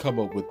didn't come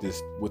up with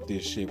this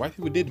shit. White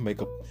people didn't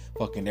make up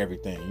fucking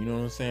everything, you know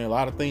what I'm saying? A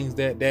lot of things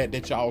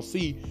that y'all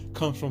see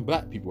comes from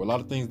black people. A lot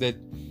of things that,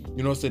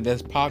 you know what I'm saying,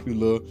 that's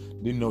popular,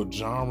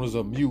 genres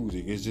of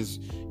music. It's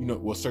just,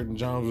 certain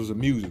genres of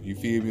music, you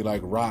feel me,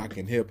 like rock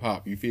and hip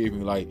hop, you feel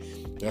me, like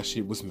that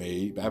shit was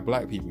made by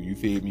black people, you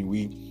feel me?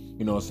 We,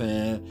 You know what I'm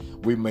saying?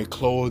 We make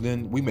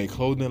clothing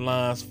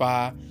lines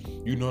fire.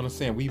 You know what I'm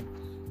saying? We,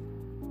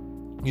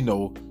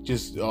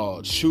 just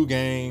shoe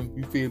game,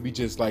 you feel me?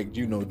 Just like,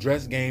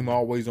 dress game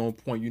always on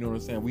point, you know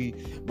what I'm saying? We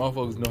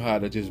motherfuckers know how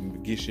to just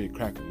get shit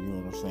cracking, you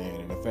know what I'm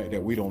saying? And the fact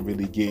that we don't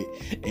really get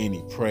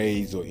any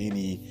praise or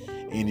any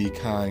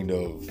kind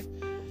of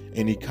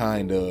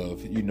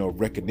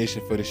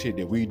recognition for the shit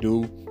that we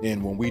do.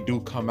 And when we do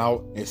come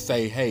out and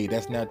say, hey,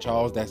 that's not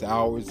y'all's, that's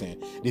ours,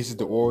 and this is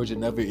the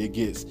origin of it, it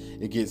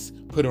gets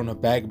put on a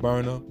back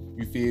burner,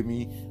 you feel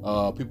me?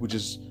 People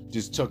just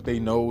chuck their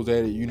nose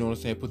at it, you know what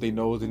I'm saying? Put their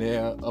nose in the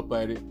air up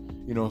at it,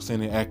 you know what I'm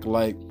saying? And act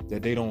like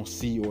that they don't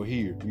see or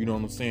hear, you know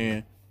what I'm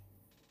saying?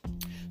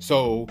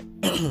 So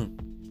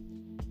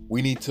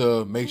we need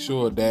to make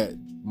sure that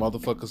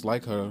motherfuckers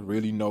like her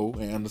really know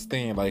and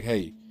understand, like,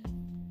 hey,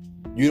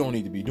 you don't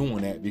need to be doing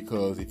that,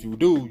 because if you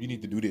do, you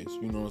need to do this.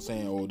 You know what I'm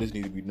saying? Or this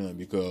needs to be done,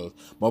 because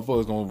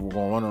motherfuckers gonna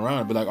run around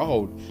and be like,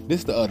 oh,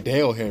 this the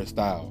Adele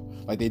hairstyle.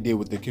 Like they did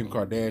with the Kim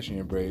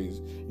Kardashian braids.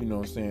 You know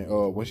what I'm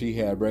saying? When she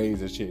had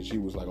braids and shit, she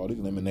was like, oh, these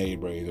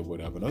lemonade braids or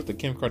whatever. That's the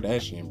Kim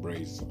Kardashian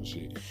braids or some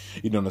shit.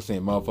 You know what I'm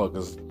saying?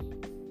 Motherfuckers,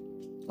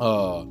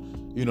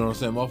 you know what I'm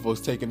saying?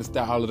 Motherfuckers taking the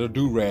style of the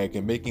do-rag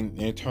and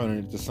turning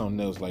it into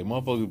something else. Like,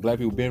 motherfuckers, black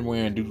people been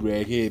wearing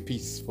do-rag head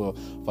pieces for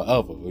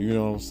forever. You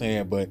know what I'm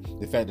saying? But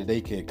the fact that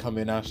they can come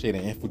in our shit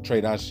and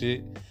infiltrate our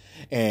shit,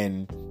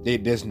 and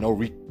there's no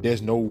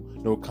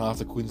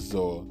consequences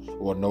or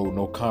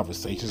no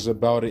conversations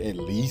about it, at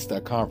least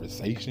a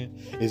conversation,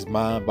 is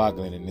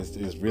mind-boggling, and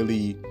it's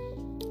really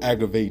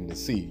aggravating to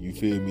see. You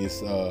feel me?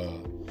 It's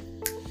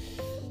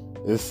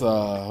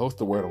what's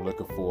the word I'm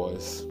looking for?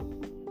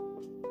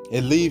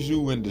 It leaves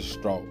you in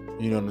distraught.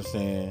 You know what I'm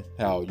saying?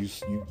 How you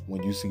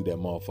when you see that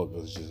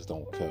motherfuckers just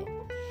don't care.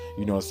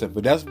 You know what I'm saying?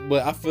 But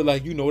I feel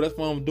like, that's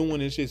why I'm doing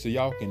this shit, so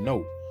y'all can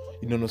know.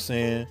 You know what I'm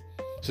saying?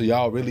 So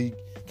y'all really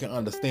can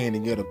understand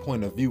and get a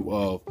point of view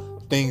of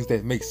things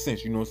that make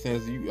sense. You know what I'm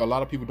saying? A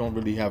lot of people don't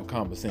really have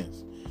common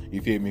sense. You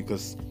feel me?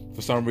 Because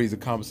for some reason,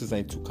 common sense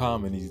ain't too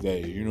common these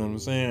days. You know what I'm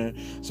saying?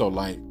 So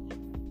like,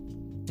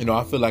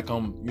 I feel like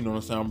I'm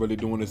really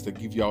doing this to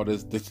give y'all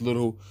this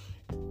little,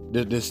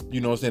 this,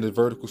 you know what I'm saying, this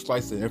vertical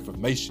slice of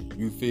information.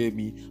 You feel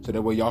me? So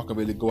that way y'all can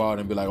really go out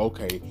and be like,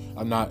 okay,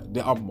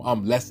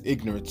 I'm less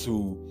ignorant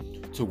to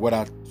what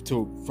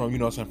from, you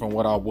know what I'm saying, from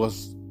what I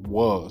was.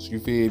 You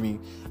feel me?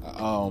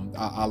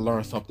 I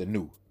learned something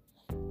new.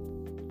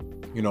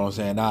 You know what I'm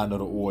saying? Now I know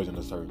the origin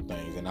of certain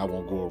things, and I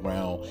won't go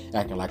around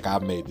acting like I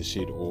made the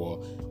shit,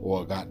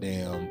 or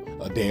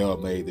goddamn Adele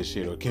made the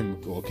shit, or Kim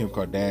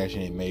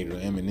Kardashian made it, or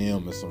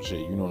Eminem or some shit.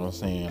 You know what I'm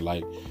saying?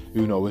 Like,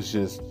 it's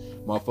just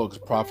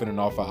motherfuckers profiting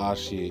off of our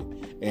shit,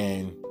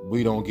 and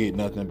we don't get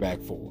nothing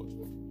back for it.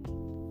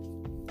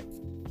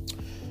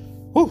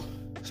 Whew.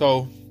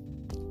 So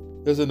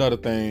there's another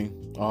thing.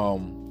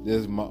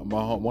 There's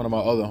one of my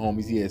other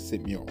homies. He had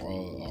sent me an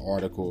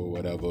article or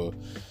whatever.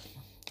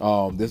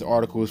 This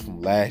article is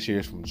from last year.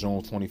 It's from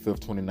June 25th,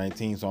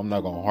 2019. So I'm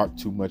not gonna harp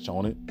too much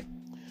on it.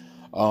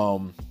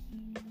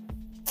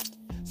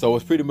 So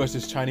it's pretty much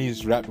this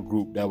Chinese rap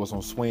group that was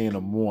on Sway in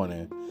the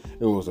Morning.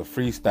 It was a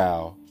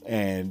freestyle,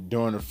 and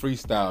during the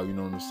freestyle, you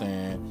know what I'm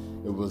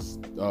saying, it was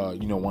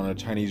one of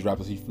the Chinese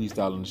rappers, he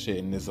freestyling and shit,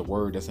 and there's a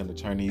word that's in the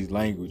Chinese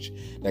language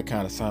that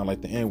kind of sound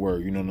like the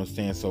N-word, you know what I'm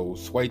saying? So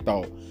Sway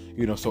thought,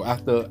 so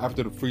after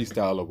the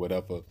freestyle or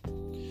whatever,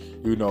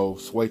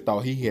 Sway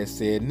thought he had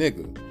said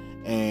nigga,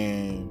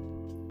 and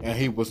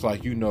he was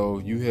like, you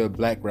hear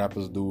black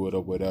rappers do it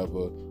or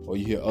whatever, or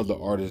you hear other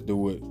artists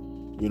do it,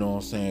 you know what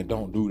I'm saying,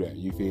 don't do that,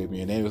 you feel me?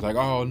 And they was like,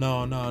 oh,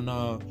 no, you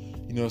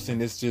know what I'm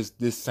saying,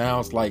 this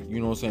sounds like, you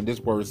know what I'm saying, this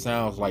word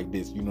sounds like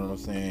this, you know what I'm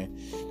saying,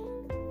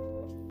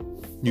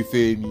 you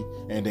feel me?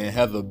 And then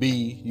Heather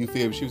B, you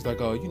feel me, she was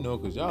like, oh,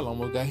 because y'all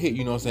almost got hit,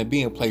 you know what I'm saying,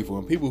 being playful.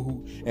 And for people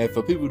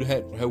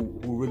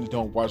who really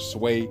don't watch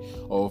Sway,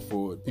 or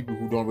for people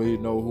who don't really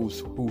know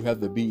who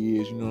Heather B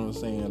is, you know what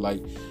I'm saying, like,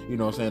 you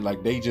know what I'm saying,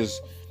 like,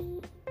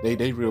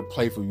 they real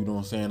playful, you know what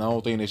I'm saying. I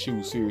don't think that she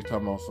was serious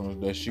talking about something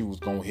that she was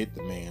gonna hit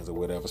the mans or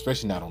whatever,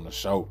 especially not on the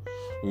show.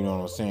 You know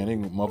what I'm saying? They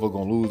motherfuckers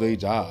gonna lose their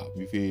job.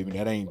 You feel me?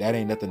 That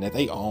ain't nothing that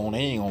they own. They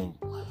ain't gonna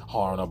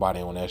harm nobody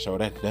on that show.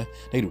 That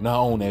they do not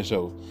own that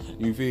show.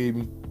 You feel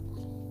me?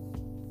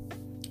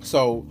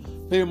 So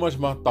pretty much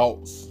my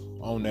thoughts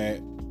on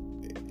that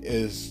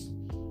is,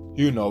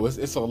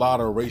 it's a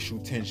lot of racial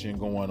tension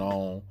going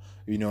on.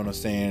 You know what I'm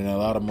saying? And a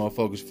lot of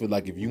motherfuckers feel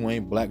like if you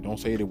ain't black, don't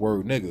say the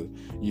word nigga.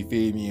 You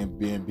feel me?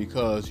 And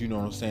because, you know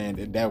what I'm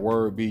saying, that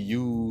word be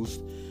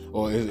used,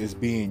 or it's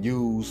being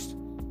used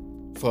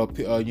for,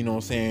 you know what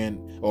I'm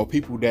saying, or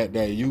people that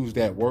use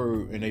that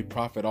word and they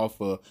profit off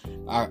of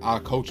our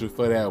culture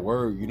for that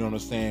word. You know what I'm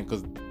saying?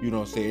 Because, you know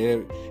what I'm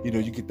saying,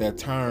 you get that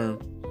term,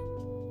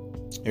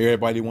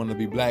 everybody want to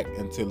be black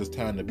until it's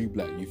time to be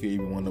black. You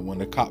feel me? When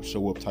the cops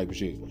show up type of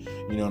shit.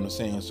 You know what I'm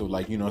saying? So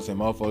like, you know what I'm saying,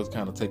 motherfuckers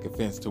kind of take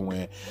offense to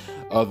when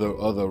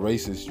other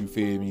races, you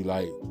feel me,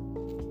 like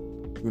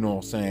You know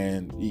what I'm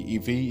saying?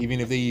 Even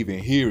if they even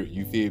hear it,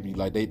 you feel me?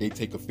 Like they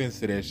take offense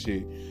to that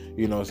shit.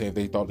 You know what I'm saying? If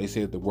they thought they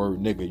said the word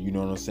nigga, you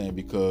know what I'm saying?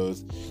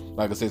 Because,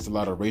 like I said, it's a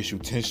lot of racial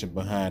tension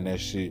behind that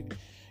shit.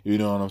 You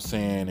know what I'm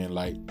saying? And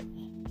like,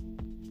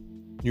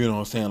 you know what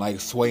I'm saying? Like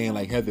Sway and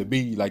like Heather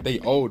B, like they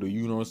older,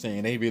 you know what I'm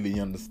saying? They really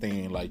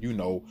understand, like, you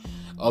know,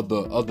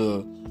 other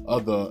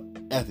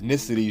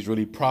ethnicities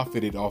really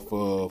profited off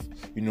of,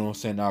 you know what I'm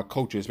saying, our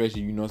culture,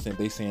 especially, you know what I'm saying,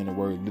 they saying the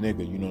word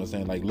nigga, you know what I'm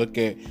saying? Like look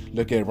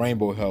at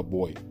Rainbow Hell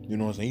Boy, you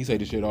know what I'm saying? He say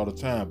this shit all the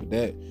time, but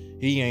that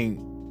he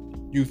ain't,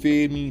 you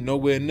feel me,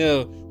 nowhere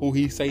near who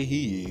he say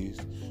he is.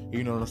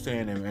 You know what I'm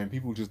saying? And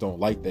people just don't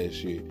like that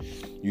shit.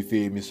 You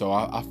feel me? So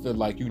I feel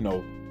like, you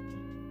know,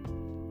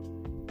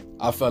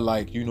 what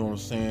I'm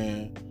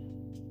saying?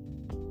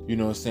 You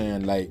know what I'm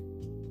saying? Like,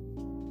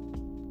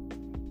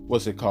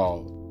 what's it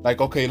called? Like,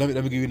 okay, let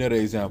me give you another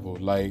example.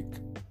 Like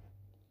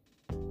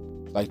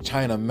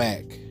China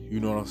Mac, you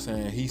know what I'm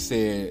saying? He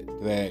said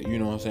that, you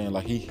know what I'm saying?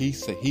 Like he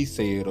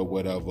said or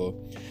whatever.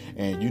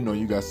 And you know,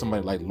 you got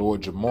somebody like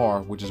Lord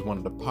Jamar, which is one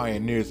of the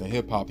pioneers in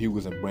hip hop. He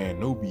was in Brand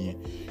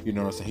Nubian. You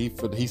know what I'm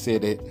saying? He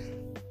said that.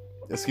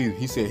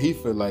 He said he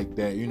feel like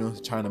that, you know,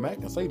 China Mac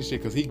can say the shit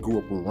because he grew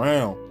up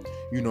around,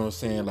 you know what I'm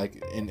saying,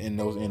 like in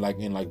those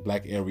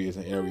black areas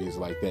and areas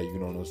like that, you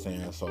know what I'm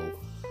saying? So,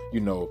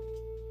 you know,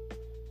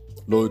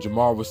 Lord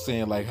Jamar was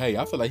saying like, hey,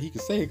 I feel like he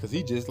could say it because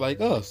he just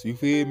like us, you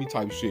feel me,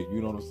 type shit,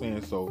 you know what I'm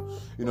saying? So,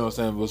 you know what I'm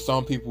saying, with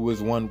some people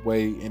it's one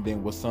way, and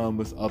then with some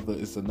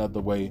it's another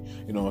way,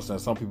 you know what I'm saying?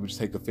 Some people just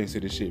take offense to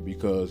this shit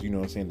because, you know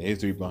what I'm saying, the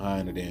history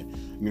behind it, and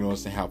you know what I'm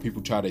saying, how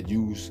people try to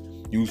use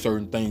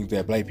certain things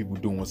that black people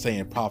do and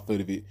saying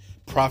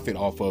profit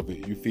off of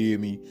it, you feel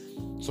me?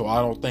 So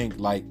I don't think,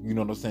 like, you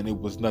know what I'm saying, it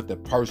was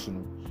nothing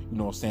personal, you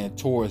know what I'm saying,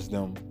 towards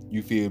them,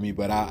 you feel me?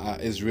 But I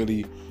it's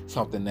really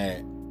something that,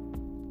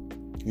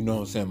 you know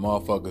what I'm saying,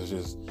 motherfuckers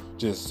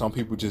just some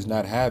people just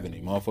not having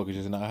it. Motherfuckers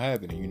just not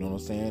having it, you know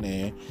what I'm saying?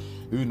 And,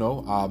 you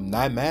know, I'm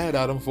not mad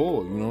at them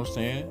for it, you know what I'm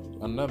saying?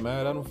 I'm not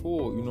mad at them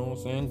for it, you know what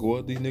I'm saying? Go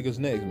at these niggas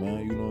next,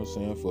 man, you know what I'm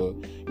saying? For,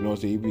 you know what I'm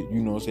saying,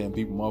 you know what I'm saying,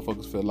 people,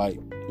 motherfuckers feel like,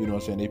 you know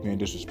what I'm saying, they being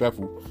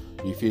disrespectful,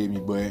 you feel me?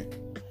 But,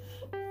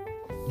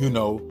 you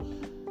know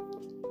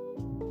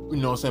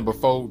what I'm saying,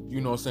 before,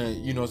 you know what I'm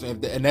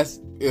saying, and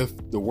that's if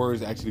the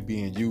words actually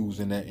being used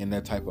in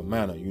that type of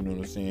manner, you know what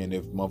I'm saying,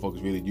 if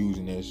motherfuckers really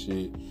using that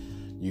shit,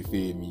 you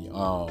feel me?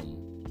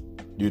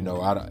 You know,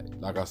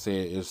 like I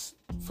said, it's,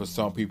 for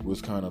some people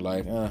it's kind of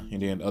like,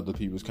 and then other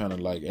people it's kind of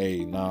like,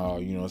 hey, nah,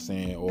 you know what I'm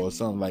saying, or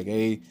something like,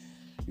 hey,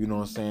 you know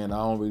what I'm saying, I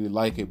don't really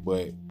like it,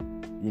 but,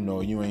 you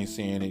know, you ain't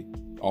saying it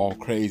all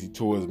crazy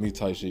towards me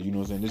type shit, you know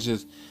what I'm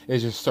saying,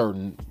 it's just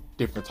certain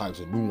different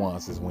types of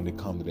nuances when it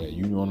comes to that,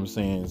 you know what I'm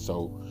saying?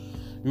 So,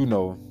 you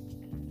know,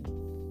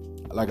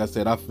 like I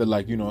said, I feel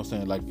like, you know what I'm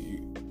saying, like,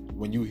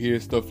 when you hear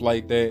stuff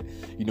like that,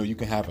 you know, you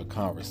can have a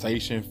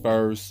conversation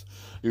first,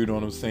 you know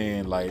what I'm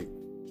saying, like,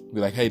 be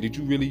like, hey, did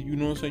you really, you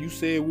know what I'm saying, you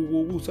said woo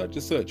woo woo such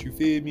and such, you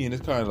feel me? And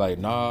it's kind of like,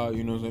 nah,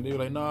 you know what I'm saying, they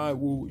were like, nah,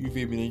 woo, you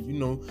feel me? And, you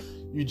know,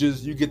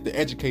 you get to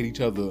educate each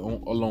other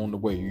along the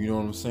way, you know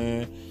what I'm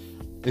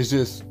saying? It's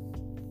just,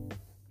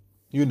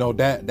 you know,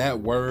 that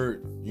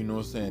word, you know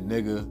what I'm saying,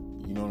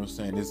 nigga, you know what I'm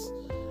saying,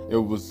 it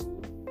was,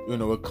 you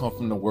know, it come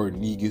from the word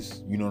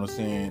niggas, you know what I'm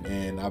saying,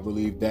 and I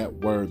believe that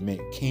word meant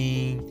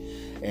king,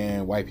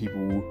 and white people,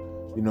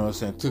 you know what I'm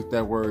saying, took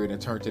that word and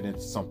turned it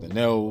into something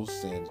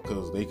else, and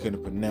because they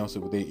couldn't pronounce it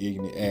with their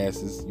ignorant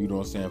asses, you know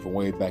what I'm saying, from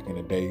way back in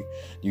the day,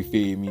 you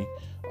feel me?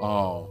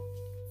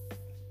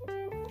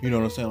 You know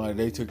what I'm saying, like,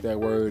 they took that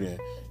word and,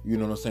 you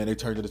know what I'm saying, they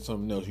turned it into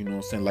something else, you know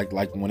what I'm saying,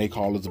 like when they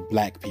call us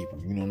black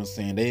people, you know what I'm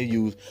saying, they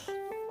use,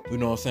 you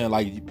know what I'm saying,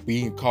 like,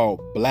 being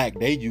called black,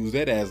 they use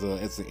that as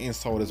an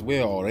insult as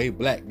well, or they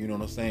black, you know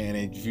what I'm saying,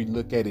 and if you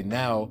look at it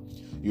now,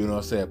 you know what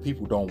I'm saying,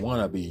 people don't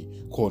want to be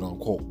quote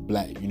unquote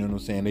black, you know what I'm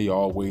saying, they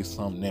always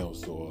something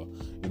else, or,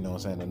 you know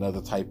what I'm saying,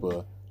 another type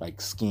of, like,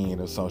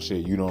 skin or some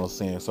shit, you know what I'm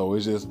saying, so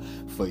it's just,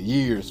 for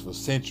years, for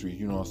centuries,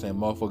 you know what I'm saying,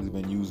 motherfuckers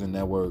been using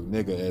that word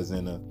nigga as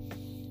in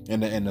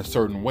a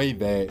certain way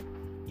that,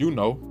 you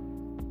know,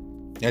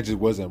 that just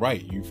wasn't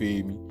right, you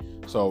feel me?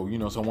 So, you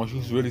know, so once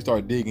you really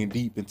start digging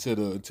deep into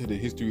the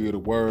history of the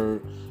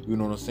word, you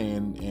know what I'm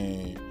saying,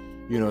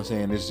 and, you know what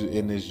I'm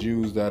saying, it's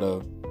used at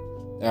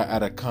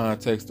a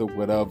context of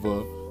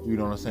whatever, you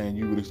know what I'm saying,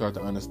 you really start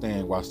to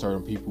understand why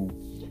certain people,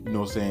 you know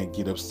what I'm saying,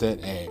 get upset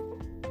at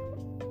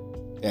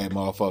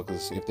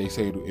motherfuckers if they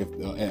say,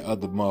 at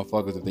other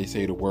motherfuckers if they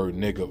say the word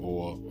nigga,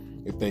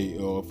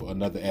 or for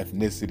another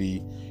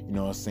ethnicity, you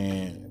know what I'm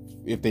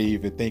saying, if they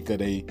even think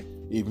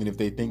if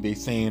they think they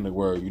saying the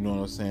word, you know what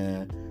I'm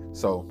saying.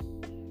 So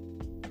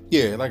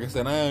yeah, like I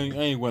said, I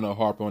ain't gonna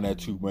harp on that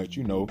too much,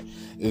 you know.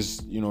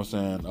 It's, you know what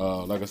I'm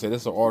saying, like I said,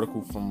 it's an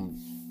article from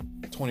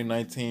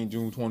 2019,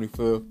 June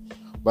 25th,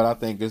 but I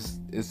think it's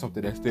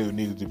something that still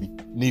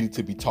needed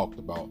to be talked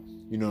about,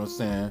 You know what I'm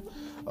saying?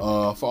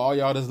 For all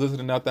y'all that's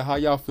listening out there, how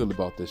y'all feel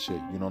about this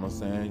shit? You know what I'm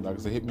saying? Like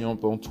I said, hit me on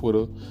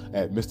Twitter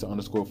at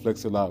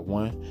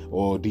Mr_Flexalot1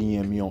 or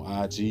DM me on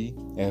IG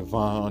at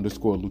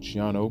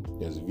Von_Luciano.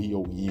 That's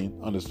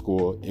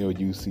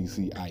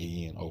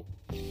VON_LUCCIANO.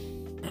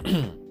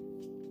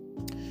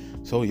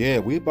 So yeah,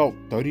 we about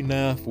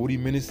 39-40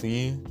 minutes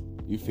in.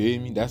 You feel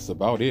me? That's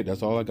about it.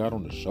 That's all I got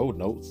on the show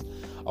notes.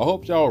 I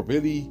hope y'all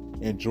really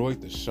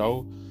enjoyed the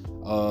show.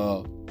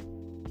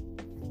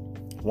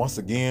 Once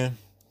again,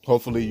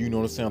 hopefully, you know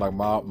what I'm saying, like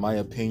my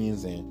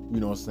opinions and, you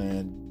know what I'm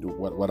saying,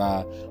 what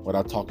I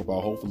talk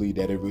about, hopefully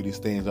that it really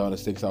stands out and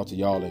sticks out to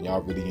y'all and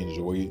y'all really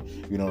enjoy it.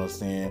 You know what I'm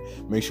saying?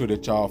 Make sure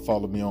that y'all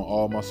follow me on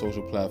all my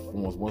social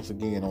platforms. Once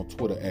again, on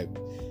Twitter at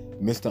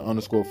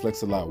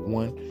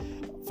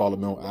Mr_Flexalot1. Follow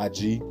me on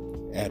IG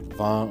at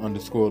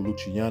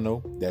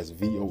Von_Luciano. That's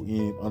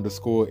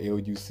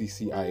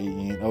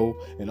VON_LUCCIANO.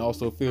 And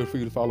also feel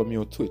free to follow me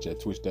on Twitch at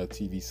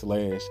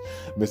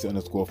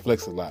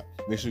twitch.tv/Mr_Flexalot.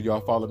 Make sure y'all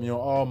follow me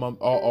on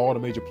all the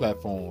major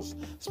platforms: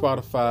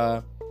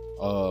 Spotify,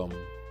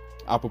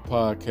 Apple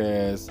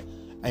Podcasts,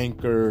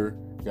 Anchor,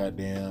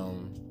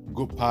 goddamn,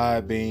 Good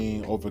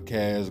Podbean,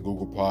 Overcast,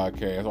 Google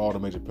Podcasts, all the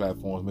major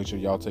platforms. Make sure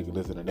y'all take a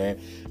listen to that.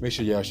 Make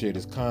sure y'all share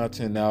this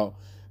content out.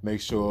 Make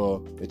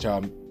sure that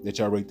y'all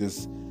rate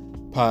this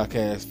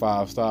podcast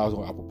 5 stars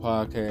on Apple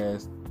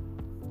Podcasts.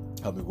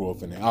 Help me grow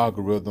up in the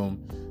algorithm.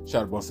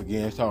 Shout out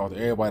to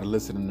everybody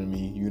listening to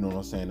me. You know what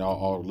I'm saying?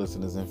 All the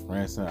listeners in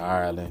France and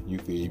Ireland. You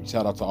feel me?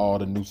 Shout out to all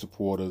the new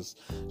supporters.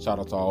 Shout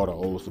out to all the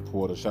old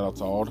supporters. Shout out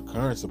to all the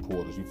current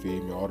supporters. You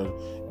feel me? All the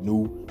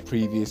new,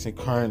 previous, and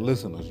current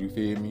listeners. You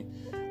feel me?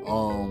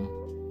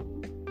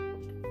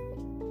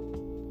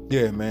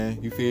 Yeah, man.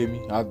 You feel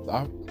me? I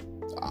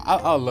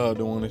love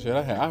doing this shit.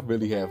 I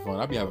really have fun.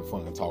 I be having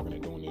fun and talking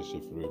and doing this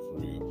shit for real.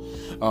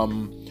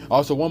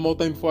 Also, one more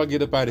thing before I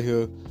get up out of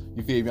here.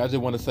 You feel me? I just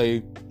want to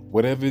say,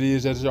 whatever it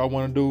is that y'all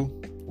want to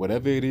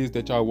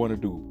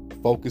do,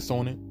 focus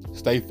on it.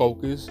 Stay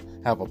focused.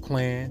 Have a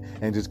plan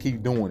and just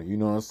keep doing it. You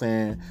know what I'm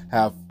saying?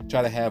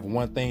 Try to have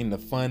one thing to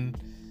fund.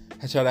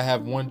 Try to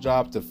have one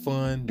job to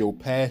fund your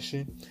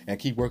passion and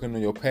keep working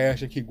on your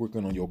passion. Keep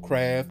working on your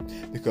craft,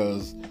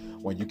 because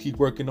when you keep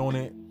working on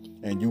it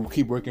and you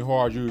keep working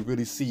hard, you will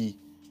really see,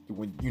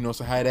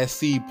 so how that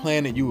seed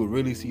planted, you will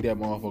really see that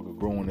motherfucker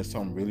growing into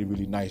something really,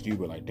 really nice. You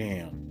be like,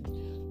 damn,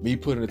 me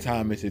putting the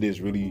time into this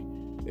really,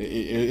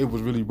 it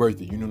was really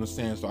worth it. You know what I'm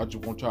saying? So I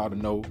just want y'all to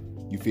know,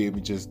 you feel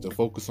me, just to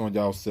focus on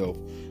y'allself.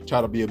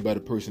 Try to be a better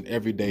person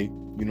every day.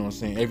 You know what I'm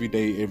saying? Every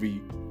day,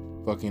 every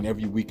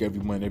week,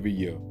 every month, every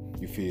year.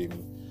 You feel me?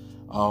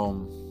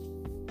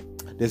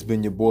 This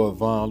been your boy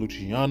Von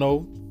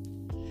Luciano,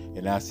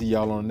 and I'll see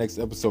y'all on the next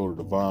episode of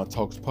the Von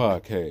Talks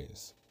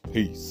Podcast.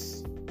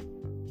 Peace.